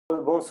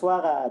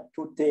Bonsoir à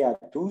toutes et à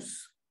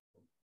tous.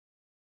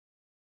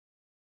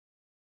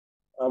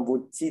 En vos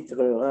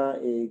titres, rangs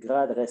et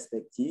grades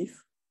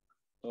respectifs.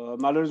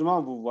 Malheureusement,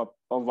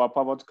 on ne voit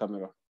pas votre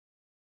caméra.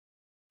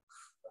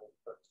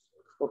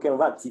 OK, on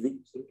va activer.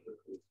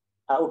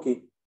 Ah, OK.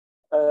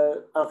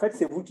 En fait,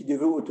 c'est vous qui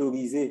devez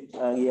autoriser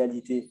en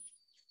réalité.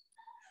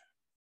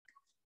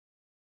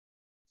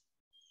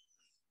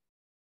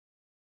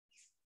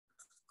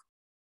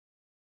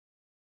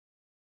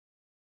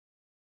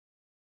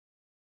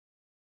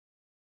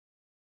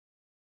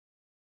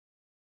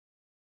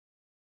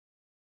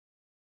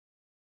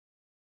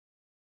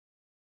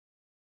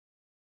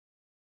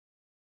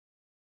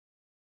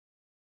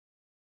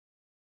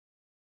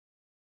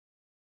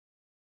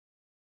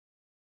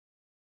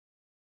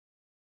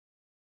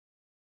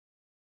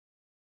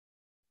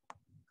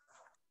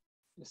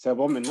 C'est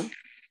bon maintenant?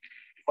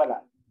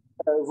 Voilà.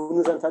 Vous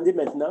nous entendez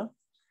maintenant?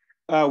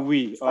 Ah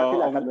oui.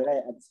 La caméra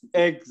est activée.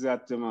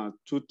 Exactement.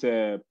 Tout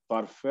est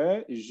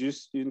parfait.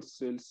 Juste une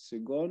seule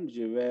seconde.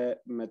 Je vais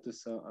mettre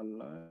ça en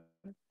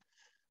live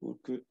pour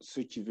que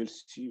ceux qui veulent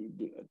suivre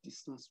de la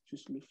distance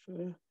puissent le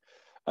faire.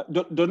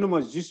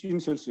 Donne-moi juste une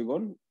seule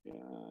seconde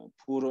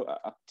pour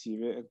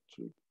activer un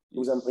truc.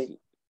 Vous en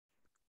prie.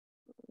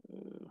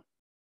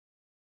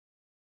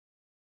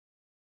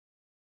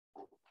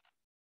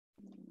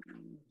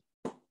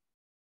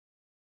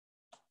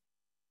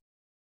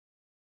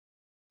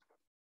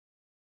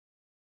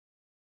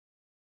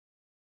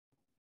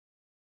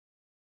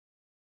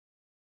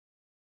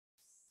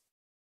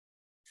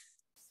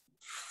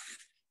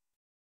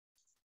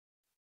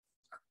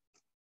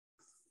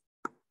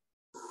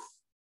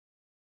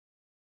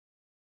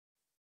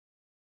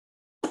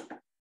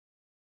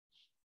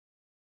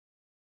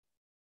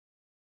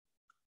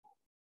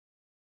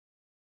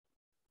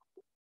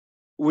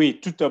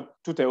 Oui, tout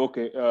est OK,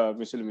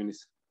 Monsieur le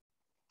ministre.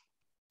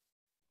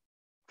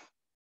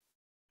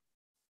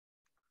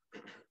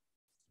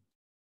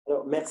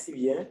 Alors, merci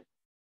bien.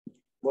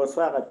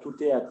 Bonsoir à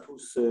toutes et à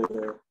tous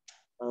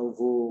en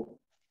vos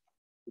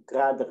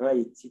grades, rangs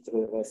et titres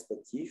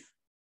respectifs.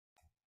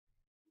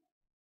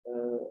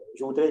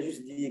 Je voudrais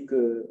juste dire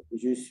que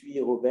je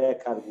suis Robert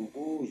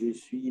Kargoubou, je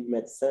suis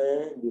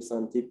médecin de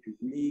santé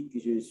publique,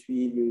 je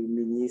suis le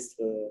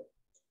ministre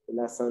de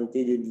la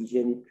Santé et de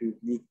l'Hygiène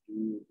publique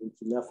du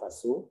Burkina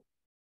Faso.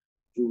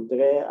 Je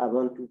voudrais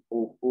avant tout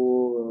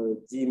propos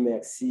dire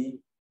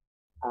merci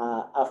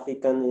à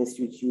African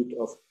Institute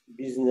of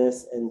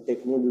Business and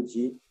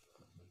Technology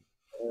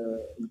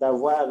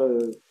d'avoir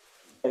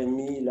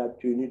permis la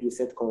tenue de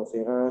cette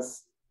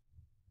conférence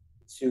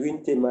sur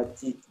une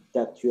thématique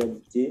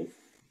d'actualité,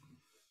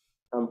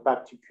 en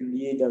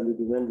particulier dans le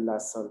domaine de la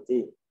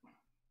santé.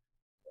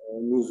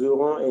 Nous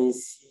aurons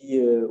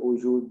ainsi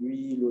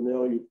aujourd'hui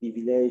l'honneur et le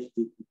privilège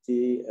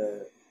d'écouter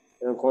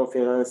un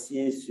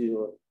conférencier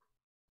sur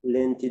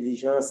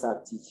l'intelligence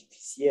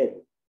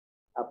artificielle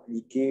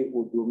appliquée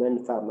au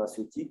domaine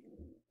pharmaceutique.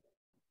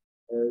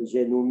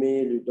 J'ai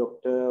nommé le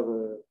docteur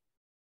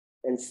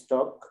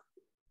Henstock.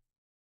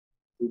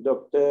 Le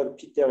docteur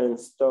Peter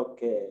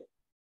Henstock est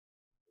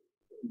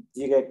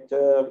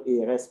directeur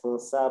et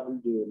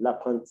responsable de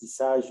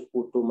l'apprentissage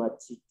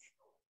automatique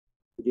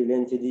de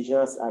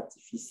l'intelligence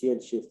artificielle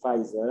chez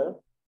Pfizer.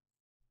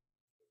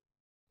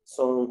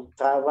 Son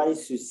travail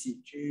se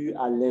situe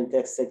à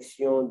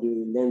l'intersection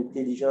de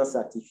l'intelligence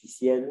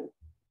artificielle,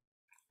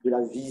 de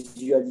la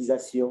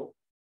visualisation,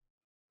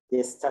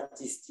 des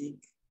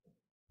statistiques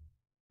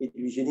et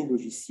du génie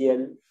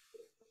logiciel,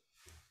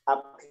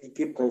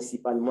 appliqué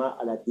principalement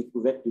à la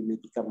découverte de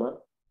médicaments,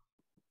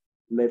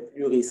 mais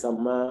plus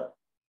récemment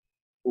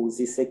aux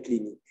essais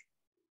cliniques.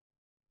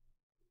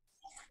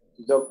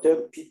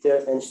 Dr Peter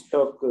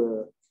Henstock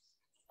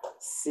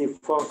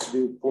s'efforce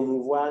de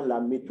promouvoir la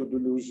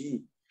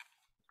méthodologie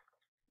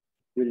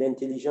de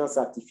l'intelligence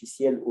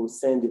artificielle au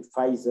sein de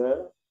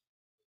Pfizer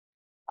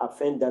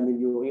afin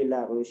d'améliorer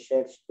la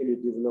recherche et le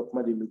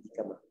développement de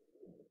médicaments.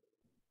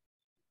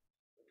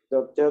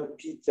 Dr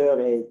Peter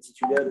est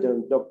titulaire d'un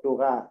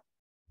doctorat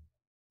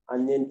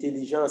en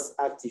intelligence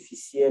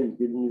artificielle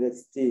de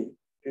l'université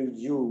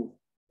Purdue.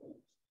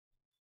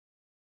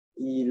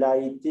 Il a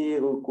été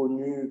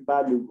reconnu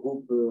par le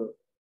groupe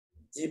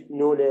Deep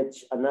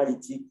Knowledge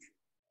Analytics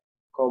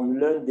comme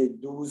l'un des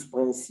 12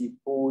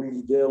 principaux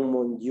leaders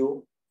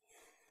mondiaux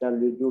dans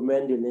le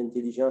domaine de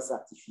l'intelligence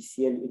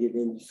artificielle et de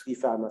l'industrie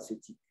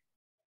pharmaceutique.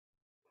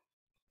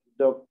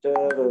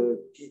 Dr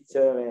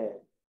Peter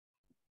est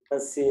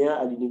enseignant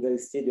à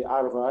l'université de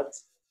Harvard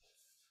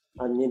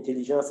en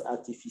intelligence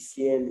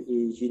artificielle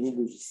et génie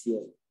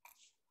logiciel.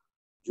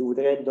 Je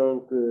voudrais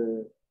donc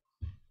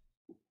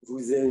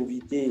nous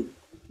inviter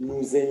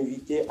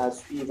à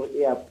suivre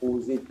et à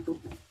poser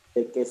toutes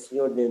les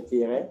questions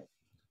d'intérêt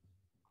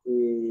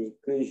et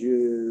que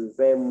je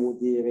vais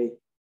modérer.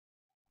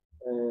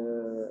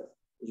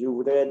 Je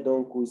voudrais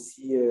donc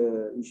aussi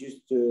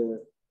juste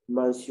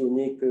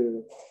mentionner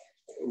que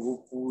vous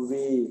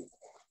pouvez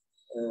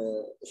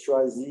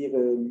choisir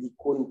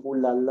l'icône pour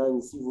la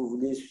langue si vous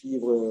voulez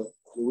suivre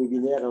le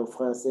webinaire en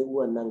français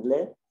ou en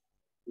anglais.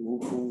 Vous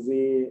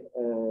pouvez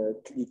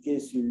cliquer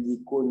sur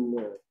l'icône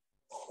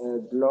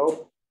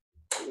globe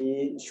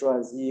et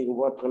choisir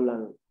votre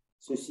langue.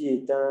 Ceci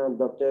étant,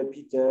 Dr.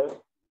 Peter,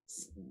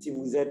 si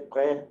vous êtes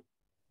prêt,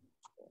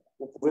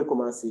 vous pouvez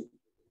commencer.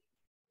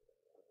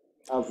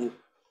 À vous.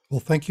 Well,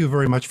 thank you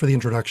very much for the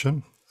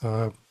introduction.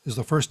 This is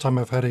the first time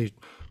I've had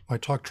my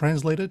talk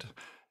translated,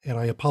 and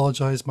I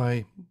apologize.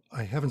 I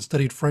haven't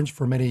studied French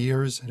for many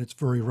years, and it's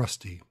very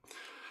rusty.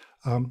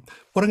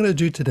 What I'm going to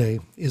do today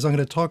is I'm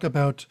going to talk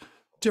about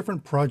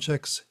different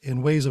projects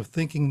and ways of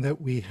thinking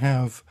that we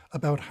have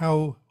about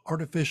how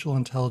artificial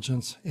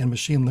intelligence and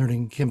machine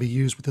learning can be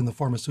used within the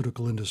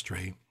pharmaceutical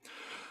industry.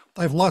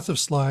 I have lots of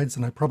slides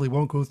and I probably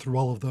won't go through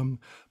all of them,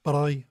 but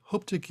I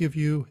hope to give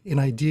you an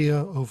idea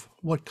of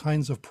what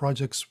kinds of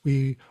projects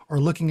we are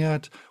looking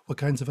at, what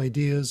kinds of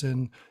ideas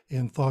and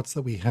thoughts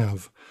that we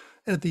have.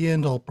 And at the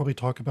end, I'll probably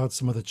talk about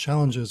some of the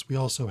challenges we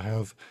also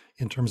have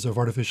in terms of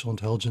artificial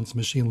intelligence,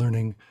 machine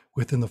learning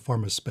within the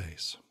pharma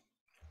space.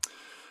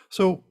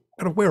 So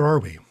where are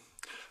we?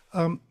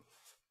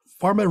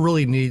 Pharma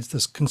really needs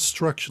this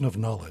construction of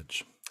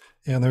knowledge.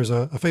 And there's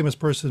a famous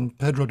person,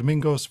 Pedro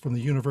Domingos from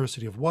the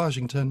University of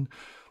Washington,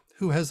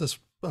 who has this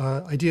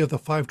idea of the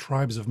 5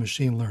 tribes of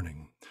machine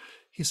learning.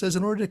 He says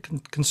in order to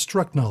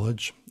construct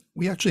knowledge,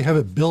 we actually have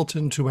it built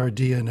into our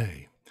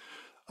DNA.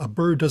 A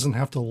bird doesn't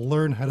have to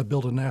learn how to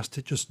build a nest,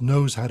 it just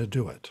knows how to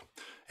do it.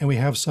 And we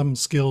have some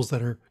skills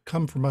that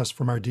come from us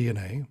from our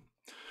DNA.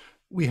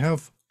 We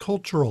have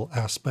cultural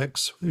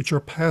aspects which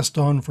are passed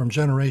on from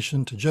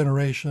generation to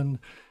generation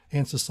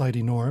and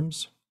society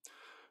norms.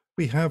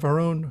 We have our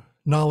own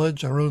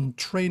knowledge, our own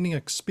training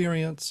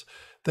experience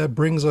that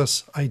brings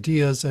us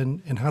ideas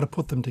and how to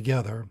put them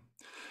together.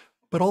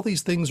 But all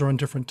these things are on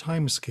different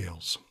time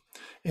scales.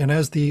 And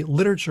as the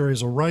literature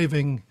is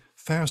arriving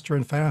faster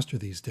and faster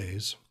these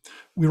days,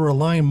 we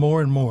rely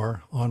more and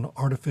more on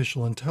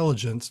artificial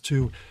intelligence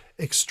to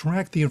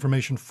extract the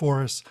information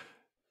for us,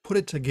 put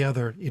it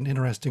together in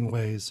interesting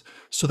ways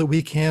so that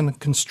we can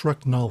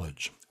construct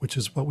knowledge, which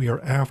is what we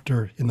are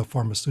after in the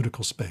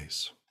pharmaceutical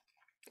space.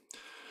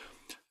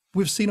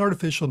 We've seen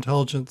artificial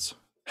intelligence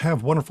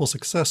have wonderful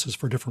successes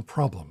for different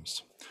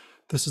problems.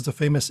 This is the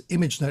famous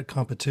ImageNet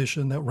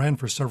competition that ran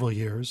for several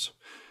years.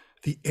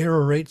 The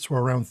error rates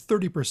were around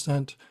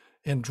 30%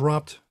 and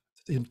dropped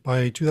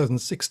by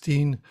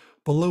 2016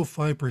 below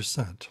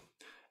 5%.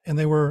 And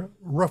they were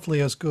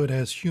roughly as good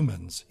as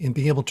humans in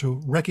being able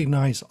to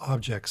recognize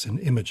objects and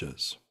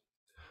images,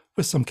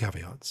 with some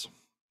caveats.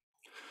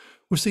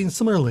 We've seen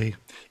similarly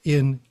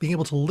in being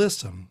able to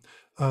listen,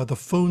 the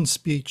phone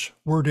speech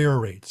word error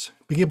rates,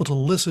 being able to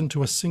listen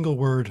to a single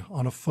word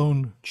on a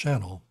phone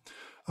channel,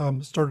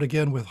 started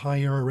again with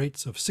high error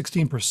rates of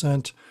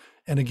 16%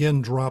 and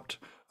again dropped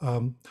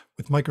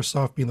with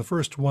Microsoft being the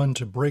first one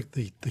to break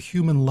the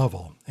human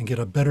level and get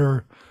a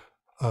better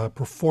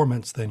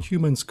performance than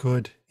humans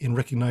could in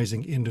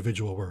recognizing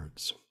individual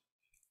words.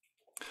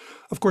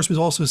 Of course, we've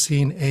also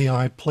seen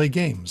AI play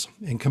games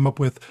and come up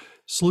with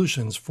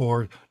solutions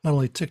for not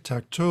only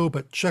tic-tac-toe,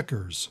 but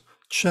checkers,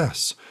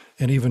 chess,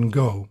 and even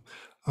Go.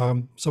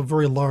 Some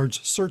very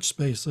large search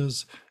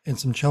spaces and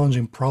some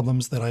challenging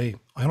problems that I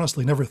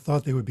honestly never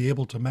thought they would be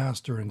able to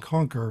master and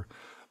conquer,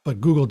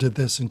 but Google did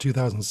this in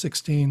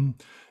 2016.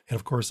 And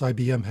of course,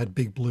 IBM had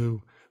Big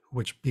Blue,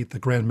 which beat the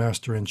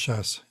grandmaster in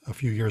chess a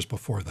few years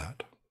before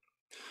that.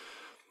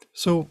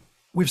 So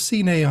we've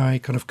seen AI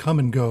kind of come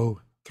and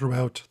go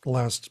throughout the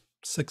last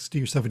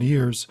 60 or 70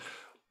 years.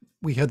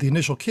 We had the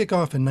initial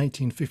kickoff in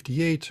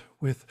 1958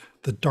 with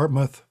the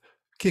Dartmouth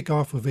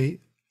kickoff of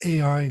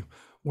AI,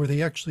 where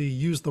they actually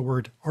used the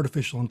word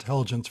artificial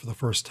intelligence for the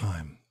first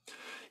time.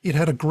 It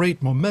had a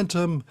great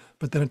momentum,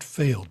 but then it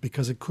failed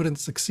because it couldn't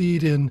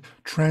succeed in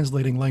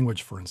translating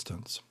language, for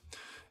instance.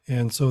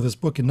 And so this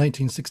book in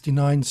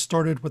 1969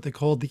 started what they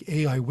called the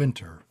AI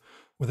winter,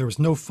 where there was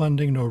no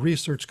funding, no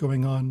research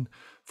going on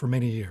for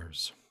many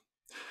years.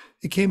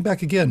 It came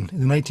back again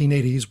in the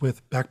 1980s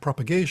with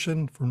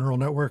backpropagation for neural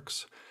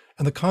networks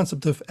and the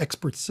concept of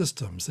expert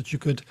systems, that you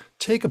could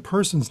take a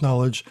person's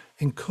knowledge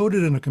and code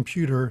it in a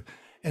computer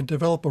and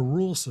develop a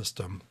rule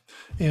system,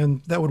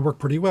 and that would work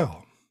pretty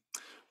well.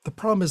 The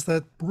problem is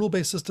that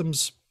rule-based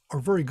systems are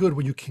very good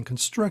when you can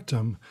construct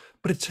them,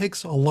 but it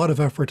takes a lot of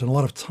effort and a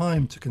lot of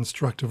time to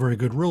construct a very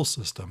good rule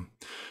system.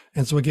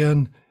 And so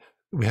again,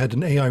 we had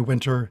an AI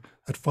winter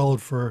that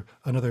followed for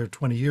another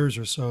 20 years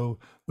or so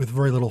with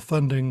very little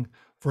funding,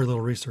 very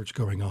little research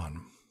going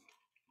on.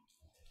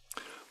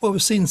 What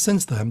we've seen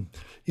since then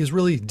is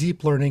really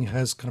deep learning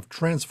has kind of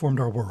transformed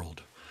our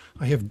world.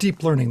 I have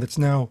deep learning that's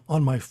now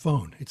on my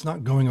phone. It's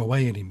not going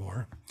away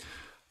anymore.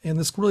 And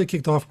this really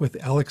kicked off with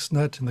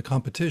AlexNet in the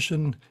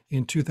competition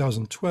in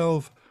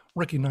 2012,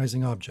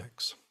 recognizing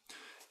objects.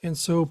 And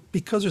so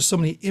because there's so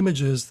many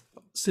images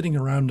sitting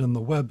around in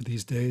the web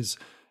these days,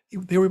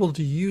 they were able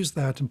to use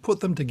that and put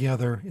them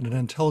together in an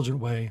intelligent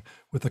way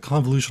with a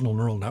convolutional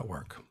neural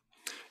network.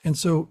 And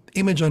so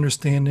image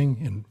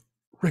understanding and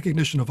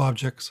recognition of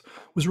objects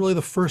was really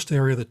the first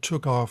area that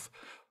took off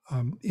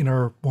in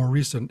our more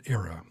recent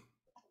era.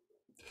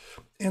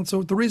 And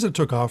so the reason it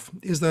took off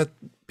is that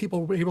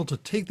people were able to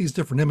take these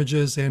different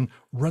images and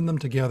run them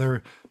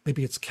together.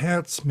 Maybe it's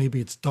cats,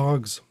 maybe it's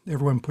dogs.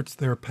 Everyone puts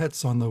their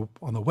pets on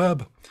the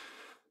web.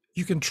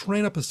 You can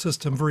train up a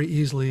system very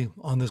easily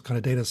on this kind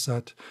of data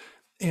set.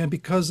 And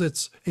because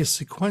it's a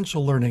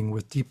sequential learning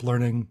with deep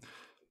learning,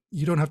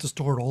 you don't have to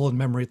store it all in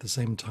memory at the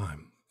same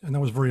time. And that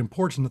was very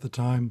important at the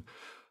time.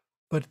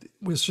 But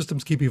with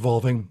systems keep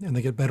evolving and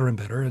they get better and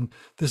better. And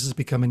this has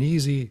become an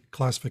easy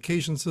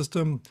classification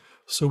system,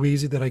 so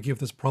easy that I give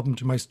this problem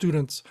to my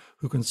students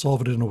who can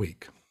solve it in a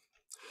week.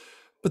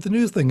 But the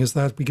new thing is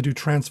that we can do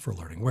transfer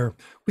learning, where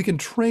we can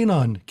train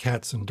on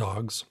cats and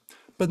dogs,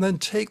 but then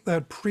take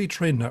that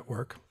pre-trained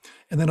network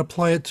and then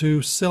apply it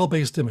to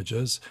cell-based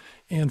images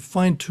and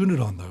fine-tune it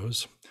on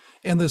those.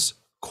 And this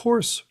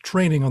coarse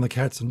training on the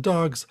cats and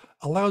dogs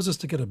allows us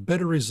to get a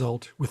better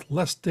result with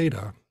less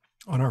data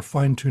on our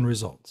fine-tuned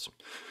results.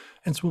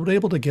 And so we're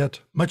able to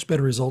get much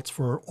better results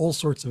for all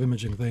sorts of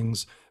imaging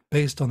things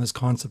based on this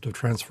concept of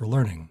transfer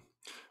learning,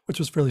 which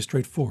was fairly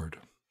straightforward.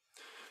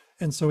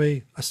 And so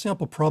a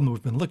sample problem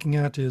we've been looking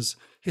at is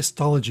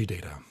histology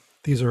data.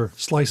 These are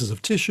slices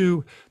of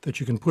tissue that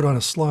you can put on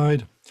a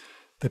slide,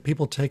 that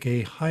people take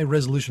a high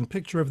resolution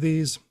picture of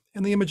these,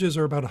 and the images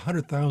are about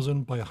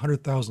 100,000 by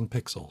 100,000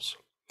 pixels.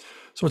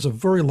 So it's a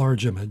very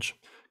large image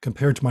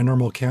compared to my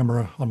normal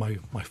camera on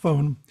my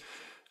phone.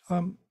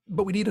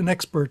 But we need an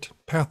expert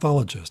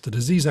pathologist, a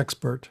disease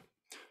expert,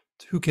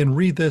 who can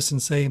read this and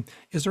say,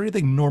 is there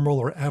anything normal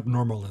or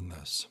abnormal in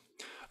this?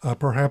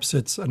 Perhaps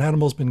it's an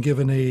animal's been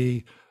given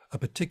a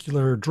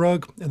particular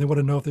drug and they want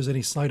to know if there's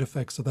any side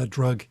effects of that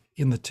drug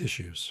in the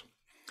tissues.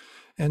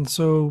 And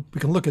so we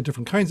can look at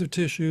different kinds of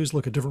tissues,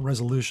 look at different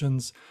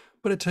resolutions,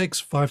 but it takes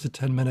 5 to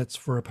 10 minutes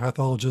for a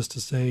pathologist to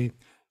say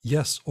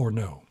yes or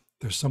no.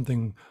 There's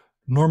something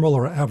normal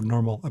or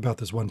abnormal about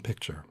this one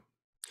picture.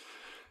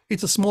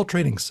 It's a small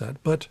training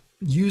set, but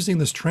using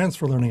this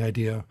transfer learning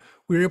idea,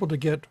 we were able to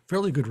get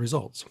fairly good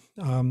results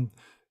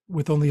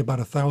with only about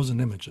 1,000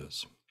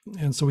 images.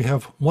 And so we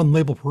have one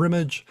label per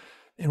image,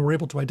 and we're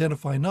able to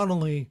identify not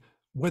only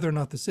whether or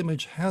not this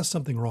image has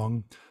something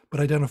wrong,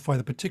 but identify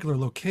the particular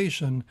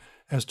location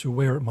as to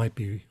where it might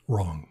be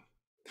wrong.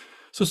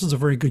 So this is a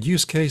very good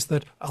use case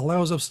that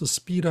allows us to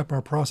speed up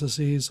our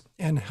processes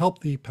and help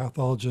the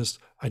pathologist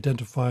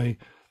identify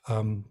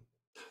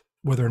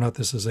whether or not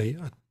this is a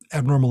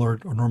abnormal or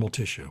normal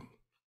tissue.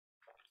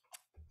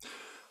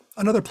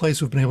 Another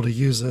place we've been able to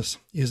use this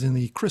is in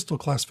the crystal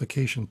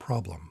classification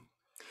problem.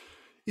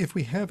 If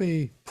we have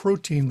a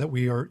protein that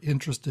we are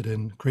interested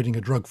in creating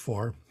a drug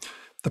for,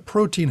 the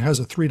protein has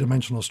a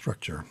three-dimensional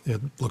structure.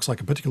 It looks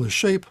like a particular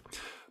shape,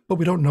 but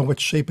we don't know what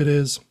shape it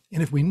is.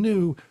 And if we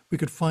knew, we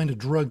could find a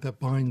drug that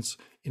binds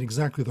in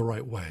exactly the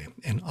right way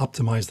and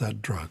optimize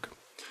that drug.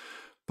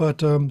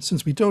 But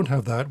since we don't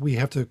have that, we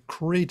have to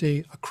create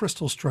a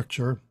crystal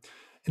structure.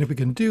 And if we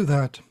can do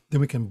that, then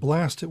we can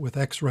blast it with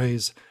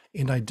X-rays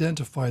and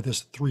identify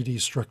this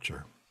 3D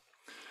structure.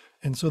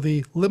 And so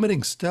the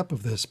limiting step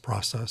of this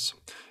process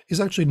is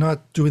actually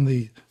not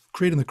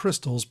creating the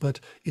crystals, but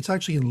it's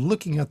actually in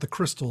looking at the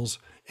crystals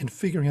and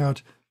figuring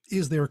out,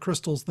 is there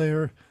crystals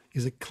there?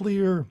 Is it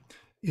clear?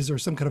 Is there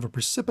some kind of a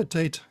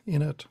precipitate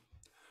in it?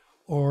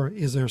 Or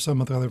is there some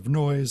other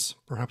noise,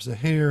 perhaps a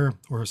hair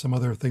or some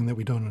other thing that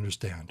we don't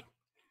understand?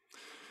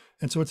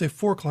 And so it's a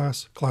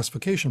 4-class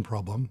classification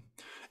problem.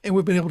 And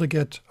we've been able to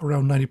get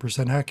around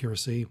 90%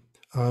 accuracy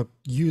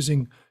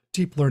using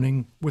deep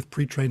learning with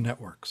pre-trained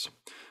networks.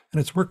 And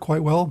it's worked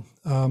quite well.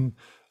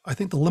 I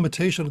think the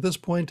limitation at this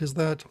point is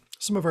that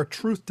some of our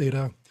truth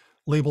data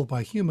labeled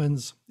by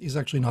humans is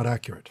actually not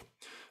accurate.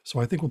 So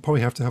I think we'll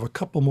probably have to have a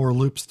couple more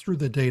loops through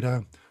the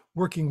data,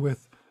 working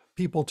with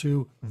people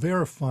to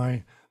verify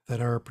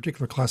that our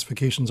particular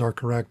classifications are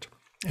correct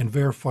and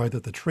verify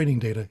that the training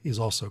data is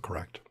also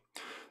correct.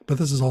 But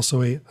this is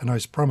also a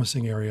nice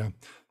promising area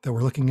that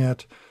we're looking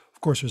at.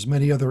 Of course, there's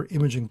many other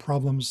imaging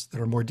problems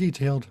that are more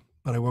detailed,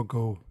 but I won't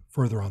go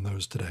further on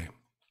those today.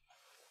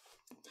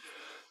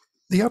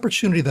 The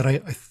opportunity that I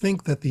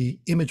think that the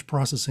image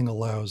processing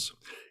allows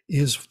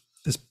is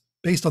this,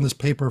 based on this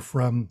paper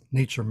from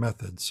Nature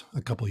Methods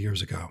a couple of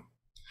years ago.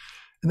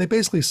 And they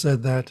basically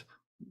said that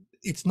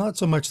it's not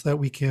so much that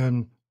we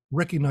can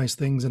recognize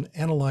things and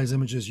analyze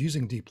images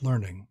using deep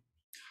learning,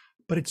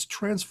 but it's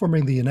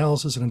transforming the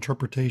analysis and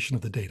interpretation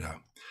of the data.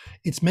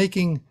 It's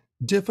making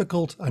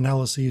difficult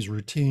analyses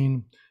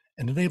routine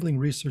and enabling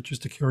researchers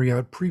to carry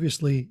out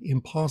previously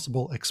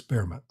impossible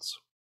experiments.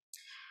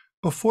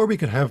 Before, we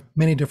could have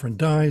many different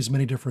dyes,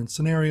 many different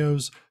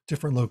scenarios,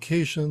 different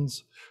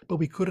locations, but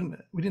we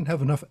didn't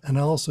have enough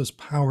analysis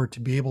power to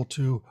be able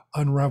to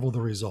unravel the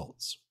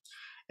results.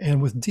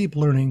 And with deep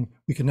learning,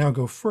 we can now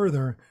go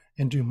further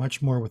and do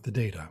much more with the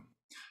data.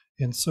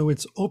 And so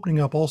it's opening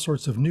up all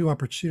sorts of new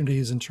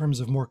opportunities in terms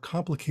of more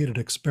complicated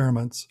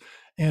experiments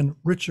and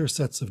richer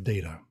sets of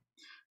data.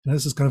 And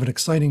this is kind of an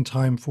exciting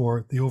time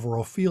for the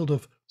overall field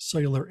of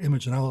cellular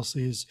image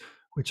analyses,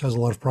 which has a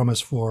lot of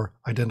promise for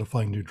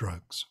identifying new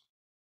drugs.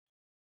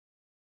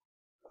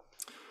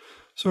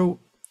 So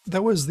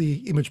that was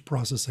the image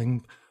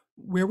processing.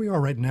 where we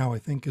are right now, I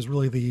think, is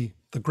really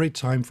the great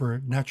time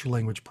for natural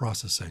language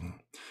processing.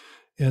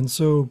 And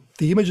so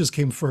the images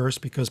came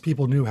first because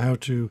people knew how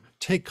to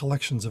take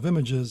collections of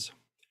images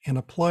and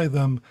apply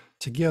them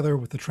together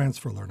with the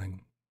transfer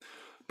learning.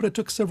 But it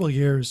took several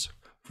years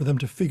for them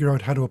to figure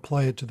out how to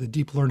apply it to the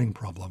deep learning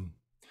problem.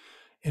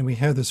 And we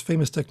had this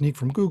famous technique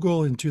from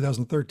Google in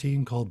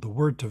 2013 called the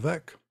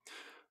word-to-vec,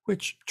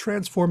 which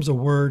transforms a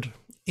word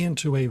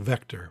into a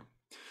vector.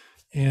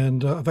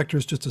 And a vector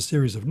is just a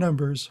series of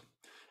numbers.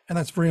 And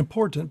that's very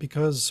important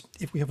because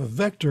if we have a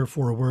vector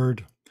for a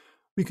word,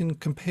 we can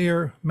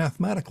compare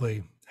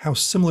mathematically how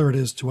similar it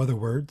is to other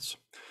words.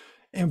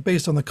 And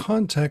based on the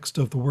context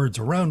of the words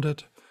around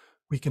it,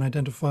 we can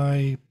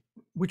identify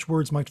which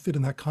words might fit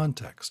in that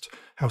context,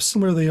 how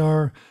similar they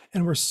are,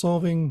 and we're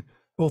solving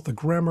both the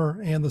grammar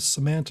and the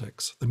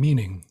semantics, the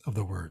meaning of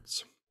the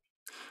words.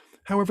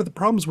 However, the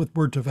problems with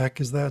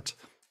word-to-vec is that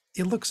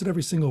it looks at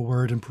every single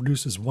word and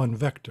produces one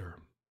vector.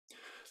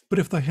 But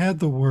if they had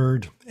the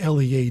word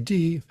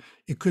lead,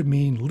 it could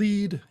mean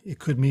lead, it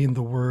could mean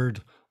the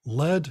word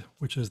lead,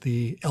 which is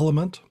the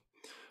element,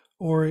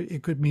 or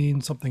it could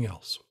mean something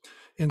else.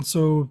 And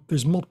so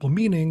there's multiple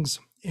meanings,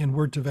 and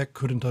word2vec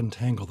couldn't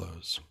untangle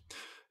those.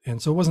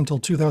 And so it wasn't until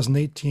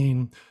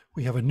 2018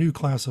 we have a new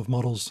class of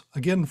models,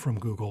 again from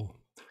Google,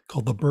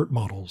 called the BERT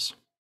models.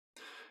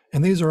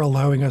 And these are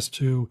allowing us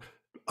to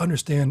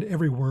understand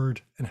every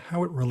word and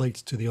how it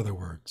relates to the other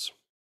words.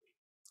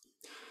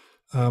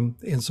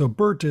 And so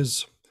BERT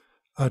is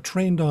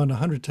trained on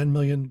 110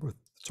 million,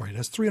 sorry, it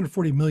has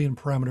 340 million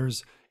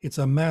parameters. It's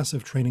a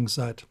massive training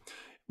set.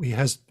 It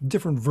has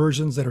different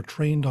versions that are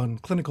trained on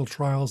clinical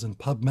trials in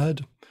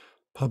PubMed.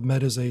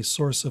 PubMed is a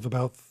source of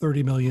about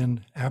 30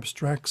 million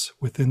abstracts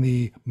within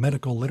the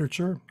medical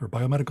literature or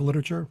biomedical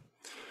literature.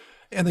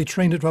 And they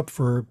trained it up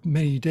for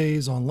many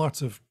days on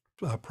lots of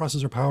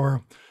processor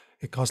power.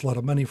 It costs a lot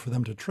of money for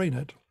them to train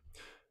it.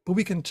 But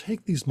we can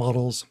take these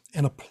models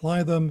and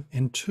apply them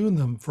and tune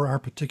them for our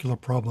particular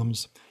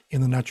problems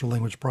in the natural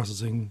language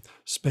processing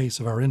space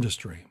of our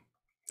industry.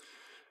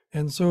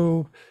 And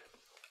so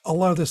a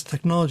lot of this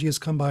technology has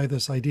come by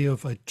this idea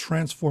of a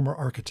transformer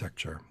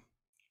architecture.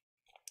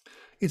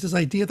 It's this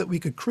idea that we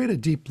could create a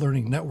deep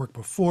learning network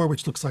before,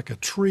 which looks like a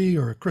tree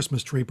or a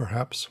Christmas tree,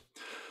 perhaps.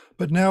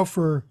 But now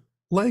for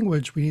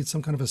language, we need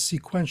some kind of a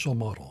sequential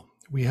model.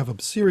 We have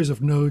a series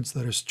of nodes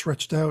that are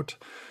stretched out,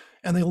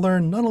 and they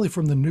learn not only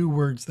from the new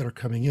words that are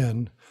coming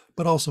in,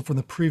 but also from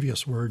the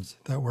previous words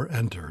that were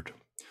entered.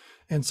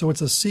 And so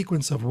it's a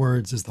sequence of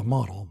words is the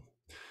model.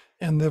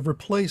 And they've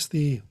replaced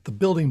the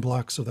building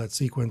blocks of that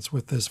sequence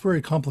with this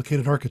very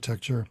complicated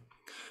architecture,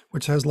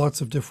 which has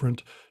lots of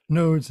different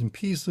nodes and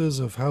pieces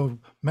of how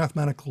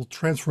mathematical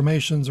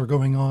transformations are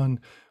going on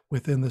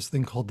within this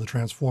thing called the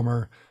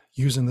transformer,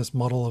 using this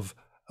model of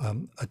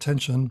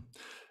attention.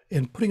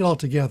 And putting it all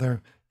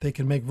together, they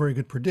can make very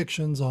good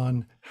predictions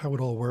on how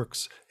it all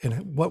works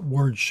and what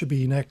word should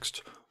be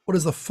next. What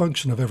is the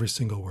function of every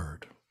single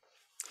word?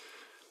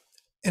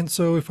 And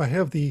so if I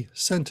have the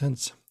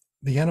sentence,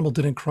 the animal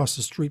didn't cross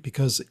the street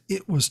because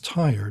it was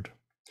tired,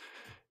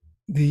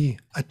 the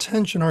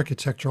attention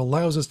architecture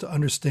allows us to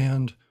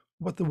understand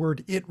what the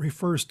word it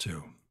refers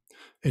to.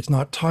 It's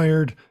not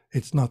tired,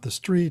 it's not the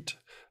street,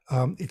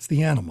 it's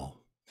the animal.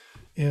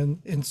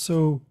 And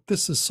so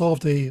this has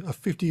solved a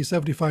 50,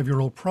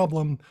 75-year-old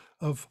problem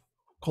of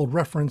called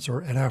reference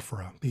or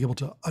anaphora, being able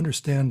to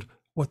understand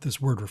what this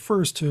word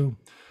refers to,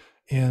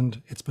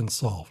 and it's been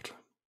solved.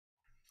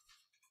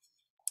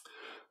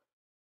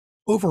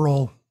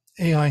 Overall,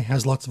 AI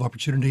has lots of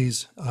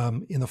opportunities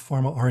in the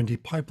pharma R&D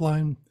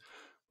pipeline.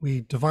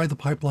 We divide the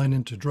pipeline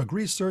into drug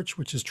research,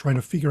 which is trying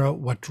to figure out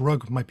what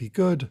drug might be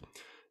good,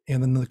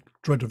 and then the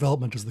drug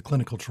development is the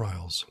clinical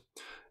trials.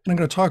 And I'm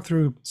going to talk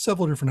through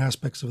several different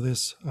aspects of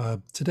this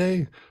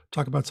today,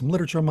 talk about some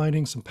literature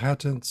mining, some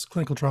patents,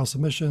 clinical trial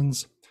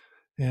submissions,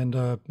 and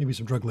maybe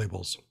some drug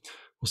labels.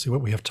 We'll see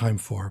what we have time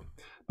for.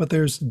 But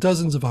there's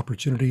dozens of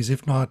opportunities,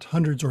 if not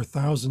hundreds or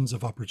thousands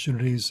of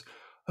opportunities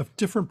of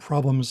different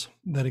problems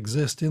that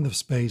exist in the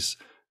space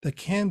that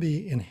can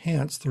be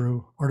enhanced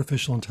through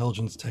artificial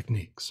intelligence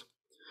techniques.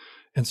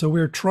 And so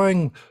we're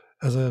trying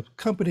as a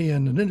company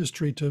and an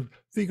industry to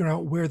figure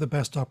out where the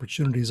best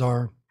opportunities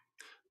are.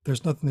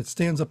 There's nothing that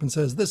stands up and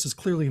says, this is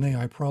clearly an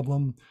AI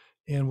problem.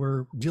 And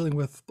we're dealing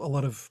with a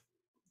lot of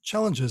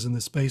challenges in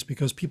this space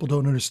because people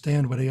don't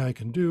understand what AI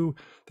can do.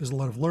 There's a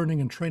lot of learning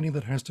and training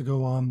that has to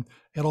go on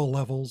at all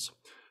levels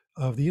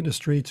of the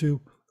industry to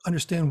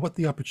understand what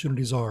the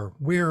opportunities are,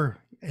 where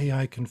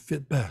AI can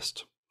fit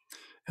best.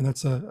 And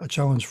that's a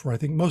challenge for, I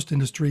think, most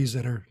industries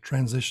that are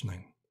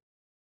transitioning.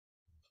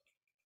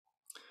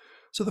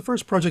 So the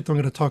first project I'm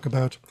going to talk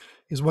about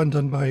is one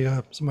done by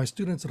some of my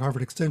students at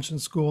Harvard Extension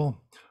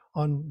School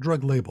on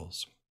drug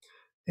labels.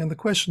 And the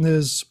question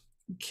is,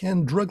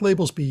 can drug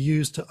labels be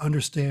used to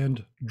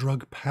understand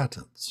drug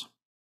patents?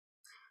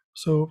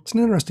 So it's an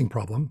interesting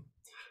problem.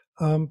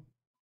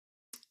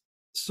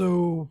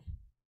 So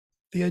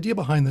the idea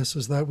behind this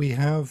is that we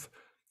have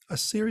a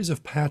series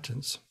of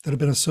patents that have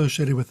been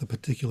associated with a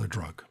particular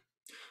drug.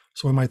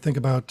 So we might think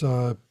about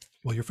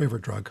well, your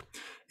favorite drug.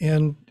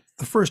 And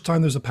the first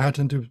time there's a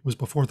patent, it was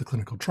before the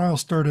clinical trial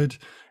started,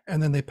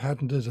 and then they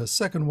patented a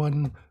second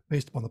one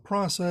based upon the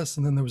process,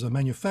 and then there was a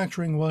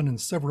manufacturing one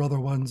and several other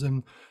ones,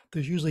 and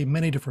there's usually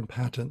many different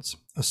patents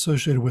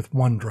associated with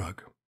one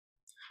drug.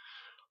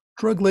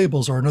 Drug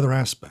labels are another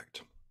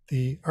aspect.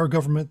 Our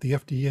government, the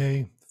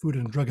FDA, Food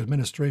and Drug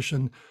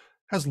Administration,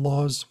 has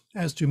laws,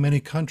 as do many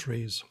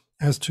countries,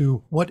 as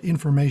to what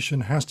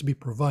information has to be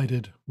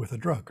provided with a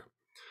drug.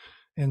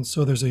 And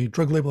so there's a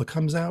drug label that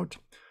comes out,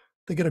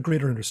 they get a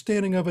greater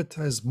understanding of it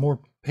as more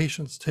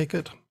patients take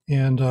it,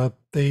 and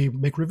they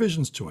make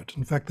revisions to it.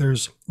 In fact,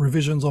 there's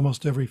revisions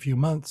almost every few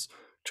months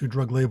to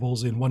drug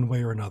labels in one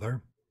way or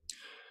another.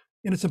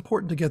 And it's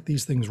important to get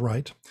these things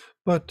right,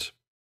 but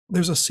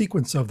there's a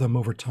sequence of them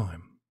over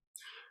time.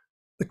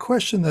 The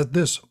question that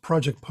this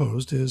project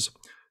posed is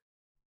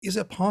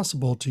it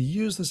possible to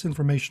use this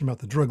information about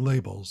the drug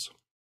labels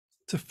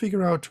to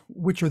figure out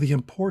which are the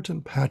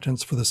important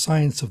patents for the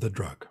science of the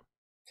drug?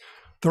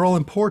 They're all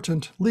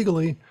important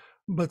legally,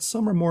 but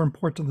some are more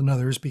important than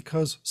others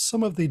because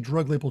some of the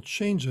drug label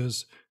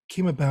changes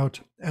came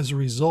about as a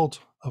result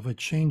of a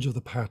change of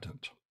the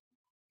patent.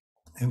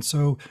 And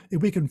so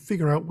if we can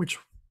figure out which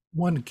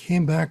one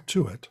came back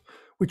to it,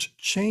 which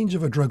change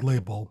of a drug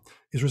label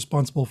is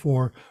responsible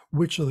for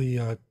which of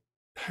the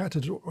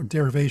patent or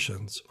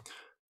derivations,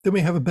 then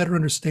we have a better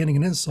understanding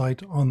and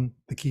insight on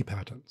the key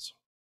patents.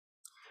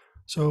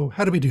 So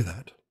how do we do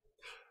that?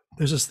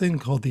 There's this thing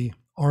called the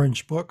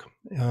Orange Book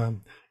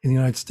in the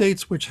United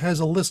States, which has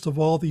a list of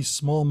all these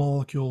small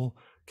molecule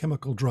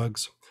chemical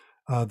drugs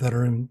that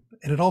are in,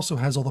 and it also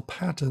has all the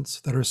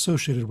patents that are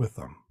associated with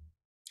them.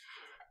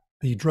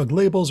 The drug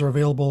labels are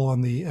available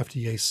on the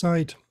FDA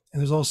site,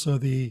 and there's also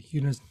the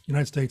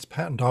United States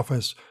Patent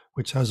Office,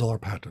 which has all our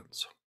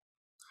patents.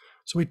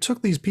 So we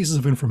took these pieces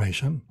of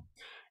information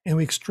and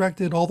we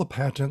extracted all the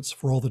patents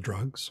for all the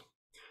drugs,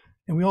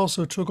 and we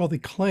also took all the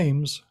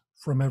claims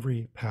from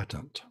every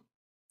patent.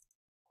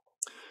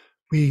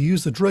 We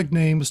used the drug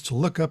names to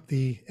look up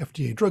the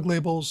FDA drug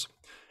labels,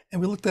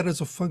 and we looked at it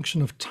as a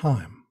function of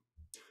time.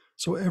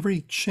 So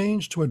every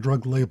change to a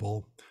drug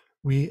label,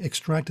 we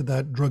extracted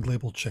that drug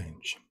label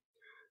change.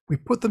 We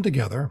put them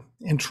together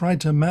and tried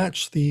to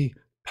match the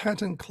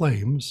patent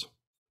claims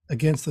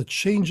against the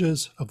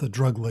changes of the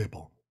drug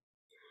label.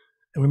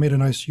 And we made a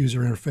nice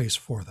user interface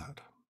for that.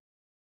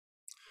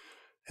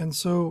 And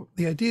so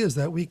the idea is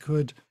that we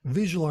could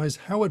visualize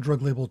how a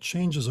drug label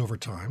changes over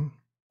time.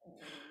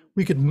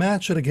 We could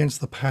match it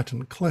against the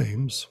patent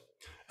claims,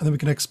 and then we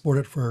can export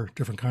it for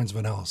different kinds of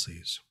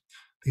analyses.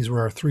 These were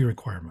our 3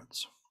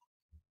 requirements.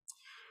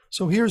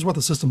 So here's what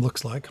the system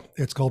looks like.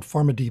 It's called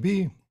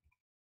PharmaDB,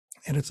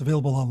 and it's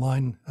available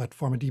online at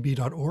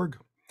pharmadb.org.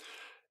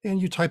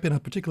 And you type in a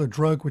particular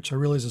drug, which I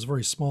realize is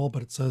very small,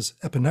 but it says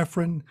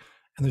epinephrine,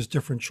 and there's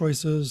different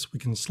choices. We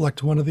can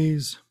select one of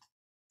these.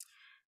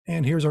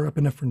 And here's our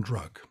epinephrine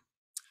drug.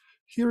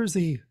 Here is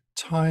the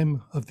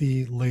time of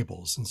the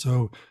labels. And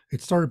so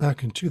it started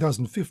back in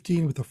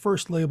 2015 with the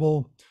first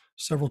label,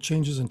 several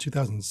changes in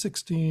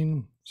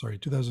 2017,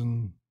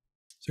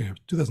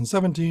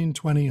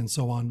 20, and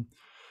so on.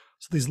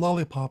 So these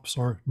lollipops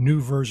are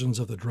new versions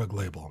of the drug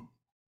label.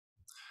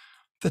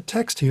 The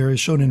text here is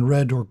shown in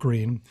red or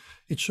green.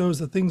 It shows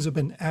that things have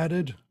been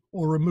added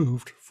or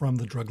removed from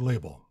the drug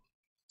label.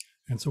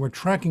 And so we're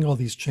tracking all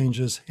these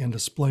changes and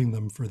displaying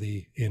them for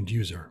the end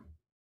user.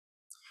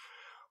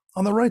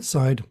 On the right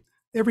side,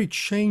 every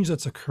change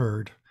that's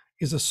occurred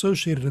is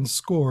associated and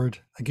scored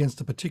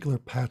against a particular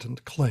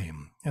patent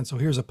claim. And so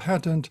here's a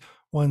patent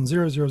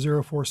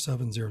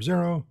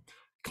 1000470.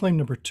 Claim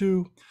number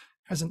 2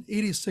 has an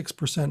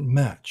 86%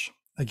 match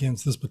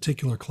against this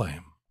particular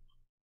claim.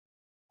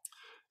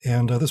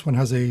 And this one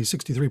has a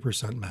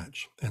 63%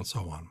 match, and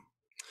so on.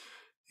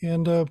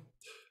 And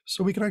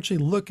so we can actually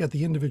look at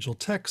the individual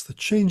text, the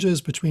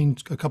changes between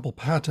a couple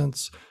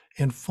patents,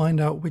 and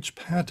find out which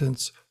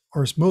patents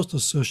are most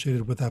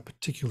associated with that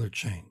particular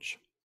change.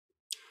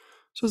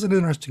 So it's an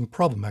interesting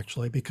problem,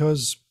 actually,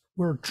 because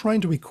we're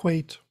trying to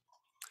equate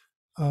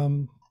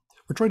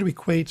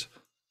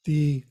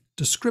the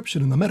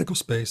description in the medical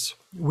space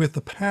with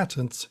the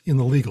patents in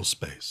the legal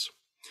space.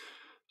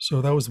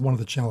 So that was one of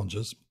the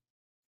challenges.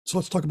 So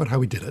let's talk about how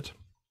we did it.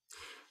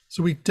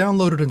 So we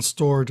downloaded and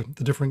stored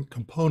the different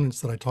components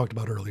that I talked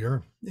about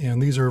earlier,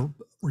 and these are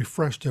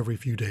refreshed every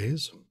few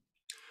days.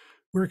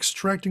 We're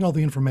extracting all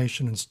the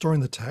information and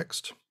storing the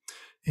text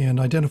and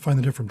identifying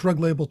the different drug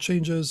label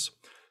changes.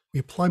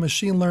 We apply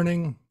machine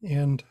learning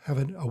and have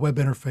a web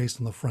interface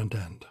on the front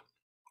end.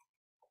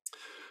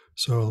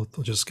 So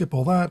I'll just skip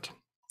all that.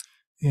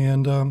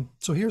 And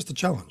so here's the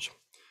challenge.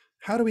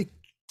 How do we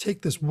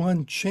take this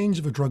one change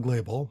of a drug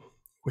label,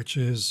 which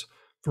is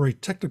very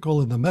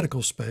technical in the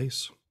medical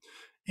space,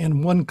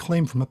 and one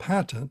claim from a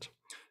patent,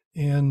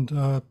 and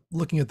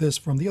looking at this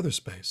from the other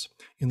space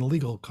in the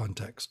legal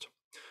context?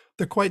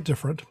 They're quite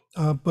different,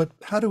 but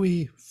how do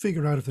we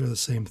figure out if they're the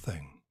same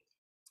thing?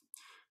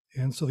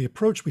 And so the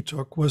approach we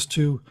took was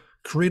to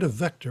create a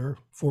vector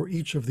for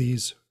each of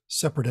these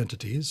separate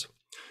entities,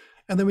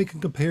 And then we can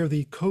compare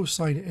the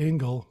cosine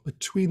angle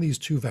between these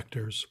two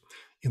vectors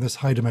in this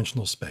high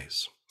dimensional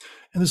space.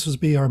 And this would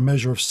be our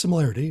measure of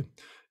similarity.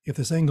 If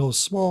this angle is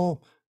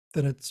small,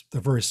 then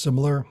they're very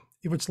similar.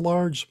 If it's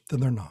large, then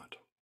they're not.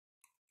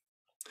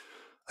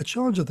 A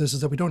challenge of this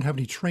is that we don't have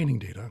any training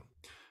data.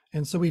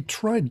 And so we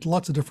tried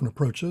lots of different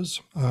approaches,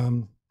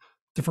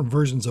 different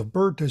versions of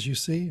BERT, as you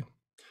see,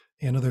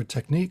 and other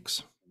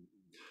techniques.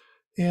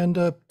 And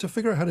to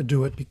figure out how to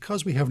do it,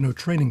 because we have no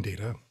training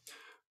data,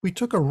 we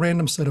took a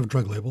random set of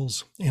drug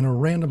labels and a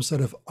random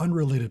set of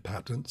unrelated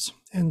patents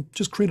and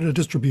just created a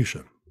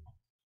distribution.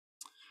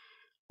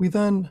 We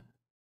then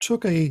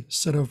took a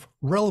set of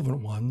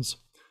relevant ones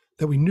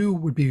that we knew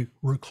would be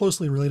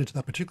closely related to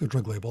that particular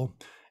drug label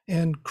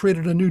and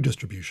created a new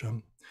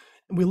distribution.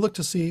 And we looked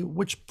to see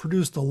which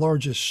produced the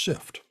largest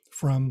shift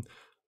from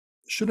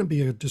shouldn't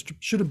be a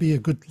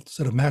good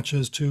set of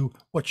matches to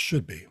what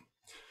should be.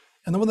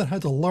 And the one that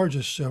had the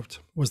largest shift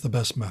was the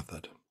best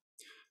method.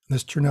 And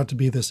this turned out to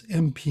be this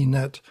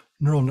MPNet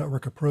neural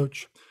network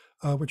approach,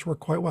 which worked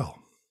quite well.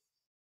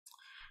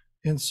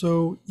 And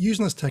so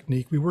using this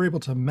technique, we were able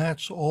to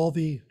match all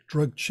the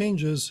drug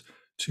changes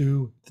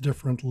to the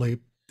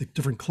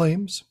different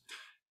claims.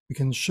 We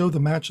can show the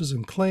matches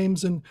and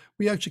claims, and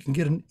we actually can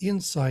get an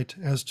insight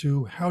as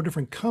to how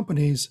different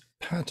companies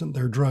patent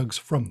their drugs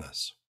from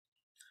this,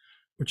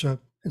 and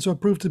so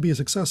it proved to be a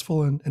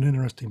successful and an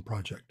interesting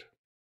project.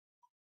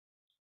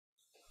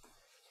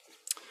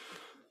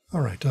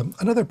 All right,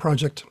 another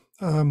project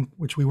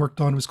which we worked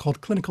on was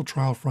called Clinical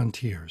Trial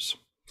Frontiers.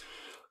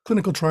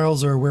 Clinical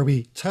trials are where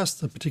we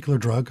test a particular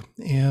drug,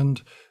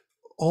 and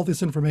all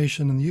this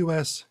information in the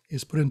US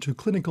is put into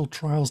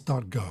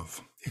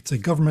clinicaltrials.gov. It's a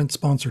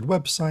government-sponsored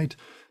website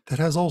that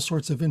has all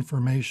sorts of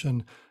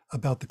information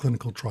about the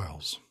clinical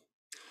trials.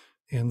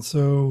 And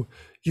so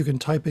you can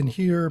type in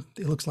here,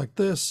 it looks like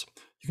this.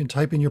 You can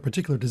type in your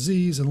particular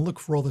disease and look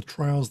for all the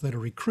trials that are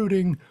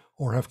recruiting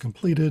or have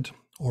completed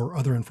or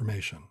other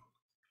information.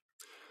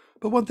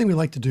 But one thing we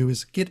like to do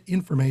is get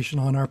information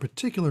on our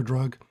particular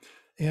drug,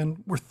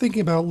 and we're thinking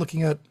about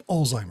looking at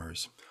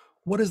Alzheimer's.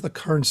 What is the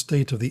current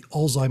state of the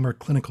Alzheimer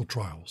clinical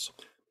trials?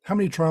 How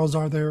many trials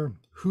are there?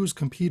 Who's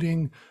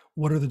competing?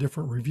 What are the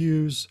different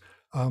reviews?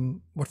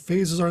 What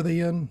phases are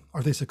they in?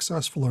 Are they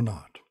successful or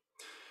not?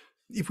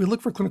 If we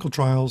look for clinical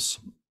trials,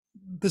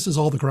 this is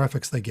all the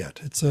graphics they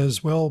get. It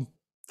says, well,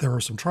 there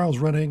are some trials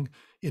running.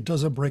 It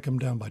doesn't break them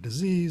down by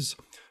disease.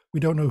 We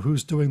don't know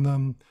who's doing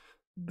them.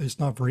 It's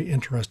not very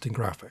interesting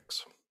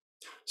graphics.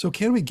 So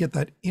can we get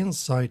that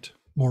insight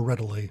more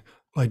readily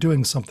by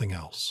doing something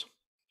else?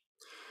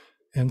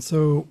 And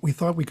so we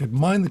thought we could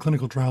mine the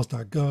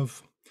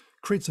clinicaltrials.gov,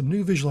 create some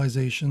new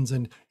visualizations,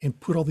 and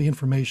put all the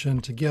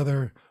information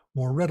together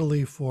more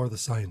readily for the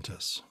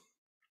scientists.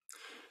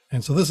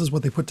 And so this is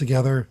what they put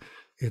together.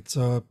 It's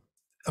a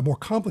more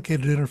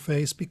complicated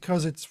interface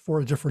because it's for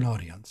a different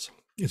audience.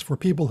 It's for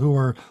people who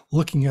are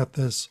looking at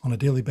this on a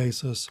daily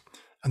basis,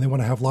 and they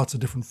want to have lots of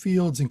different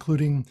fields,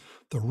 including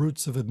the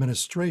routes of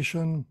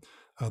administration,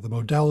 the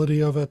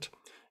modality of it,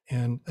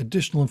 and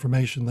additional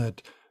information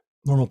that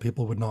normal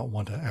people would not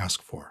want to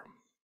ask for.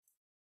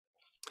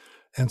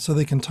 And so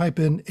they can type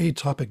in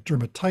atopic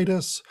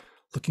dermatitis,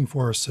 looking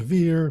for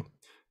severe,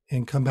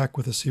 and come back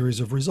with a series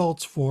of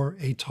results for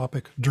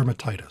atopic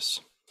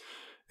dermatitis.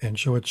 And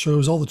so it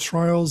shows all the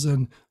trials,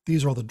 and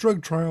these are all the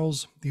drug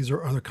trials. These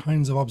are other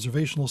kinds of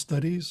observational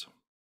studies.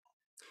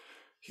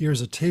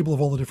 Here's a table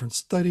of all the different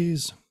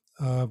studies,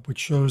 which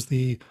shows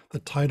the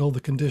title,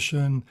 the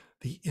condition,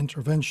 the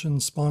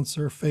intervention,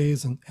 sponsor,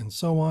 phase, and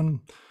so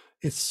on.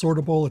 It's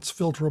sortable, it's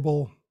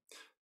filterable.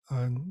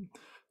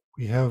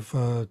 We have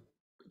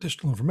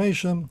additional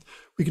information.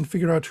 We can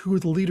figure out who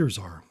the leaders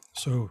are.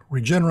 So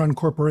Regeneron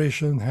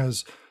Corporation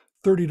has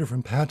 30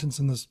 different patents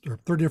in this, or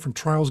 30 different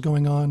trials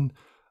going on.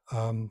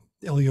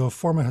 Elio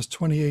Pharma has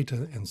 28,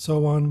 and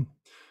so on.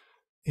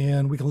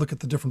 And we can look at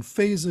the different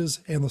phases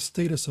and the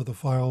status of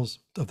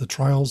the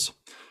trials.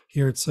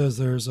 Here it says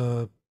there's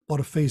a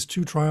lot of phase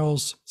 2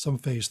 trials, some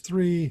phase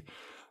 3.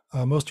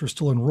 Most are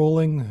still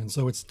enrolling, and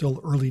so it's still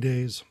early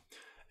days.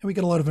 And we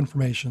get a lot of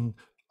information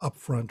up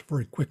front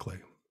very quickly.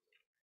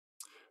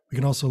 We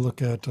can also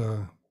look at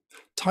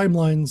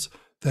timelines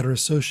that are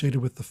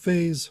associated with the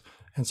phase.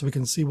 And so we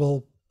can see,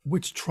 well,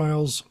 which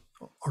trials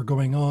are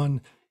going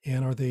on,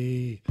 and are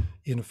they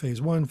in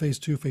phase 1, phase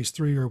 2, phase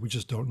 3, or we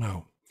just don't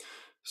know.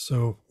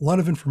 So a lot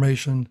of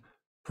information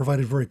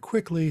provided very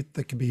quickly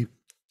that can be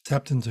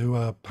tapped into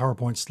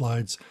PowerPoint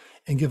slides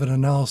and give an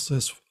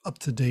analysis up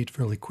to date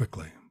fairly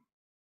quickly.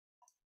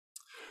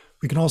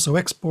 We can also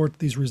export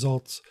these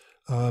results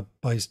by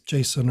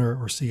JSON or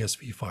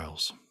CSV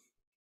files.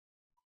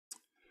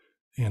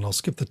 And I'll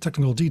skip the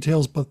technical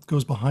details, but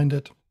goes behind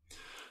it.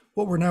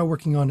 What we're now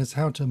working on is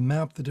how to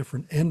map the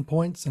different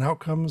endpoints and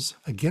outcomes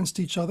against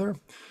each other.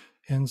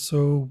 And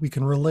so we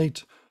can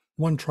relate.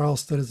 One trial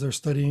says they're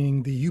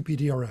studying the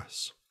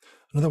UPDRS.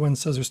 Another one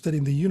says they're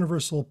studying the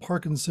universal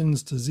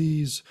Parkinson's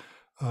disease.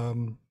 I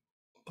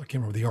can't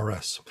remember the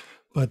RS,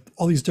 but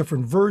all these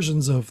different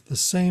versions of the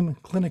same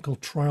clinical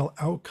trial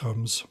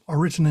outcomes are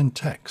written in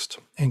text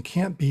and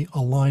can't be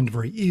aligned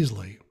very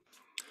easily.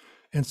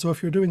 And so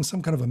if you're doing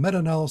some kind of a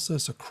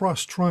meta-analysis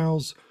across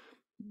trials,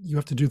 you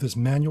have to do this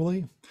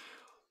manually.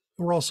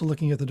 We're also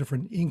looking at the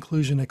different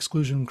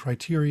inclusion-exclusion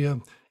criteria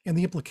and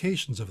the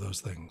implications of those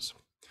things.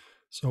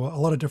 So a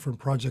lot of different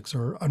projects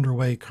are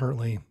underway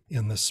currently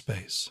in this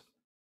space.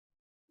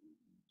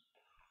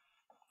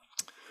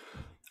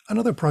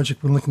 Another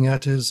project we're looking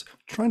at is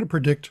trying to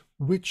predict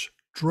which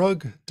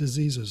drug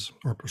diseases,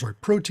 or sorry,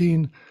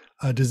 protein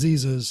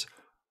diseases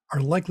are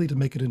likely to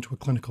make it into a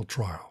clinical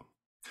trial.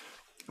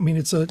 I mean,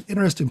 it's an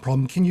interesting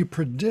problem. Can you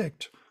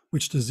predict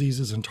which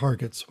diseases and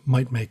targets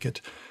might make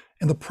it?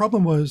 And the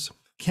problem was,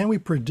 can we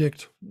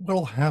predict what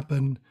will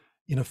happen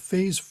in a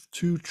phase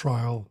 2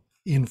 trial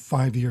in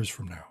 5 years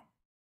from now?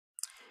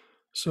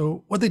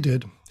 So what they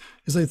did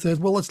is they said,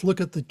 well, let's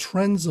look at the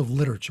trends of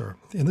literature.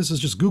 And this is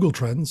just Google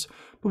Trends,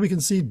 but we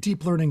can see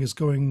deep learning is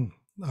going,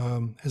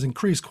 has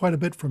increased quite a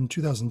bit from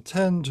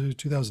 2010 to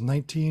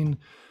 2019.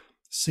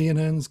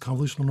 CNNs,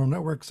 convolutional neural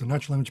networks, and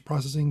natural language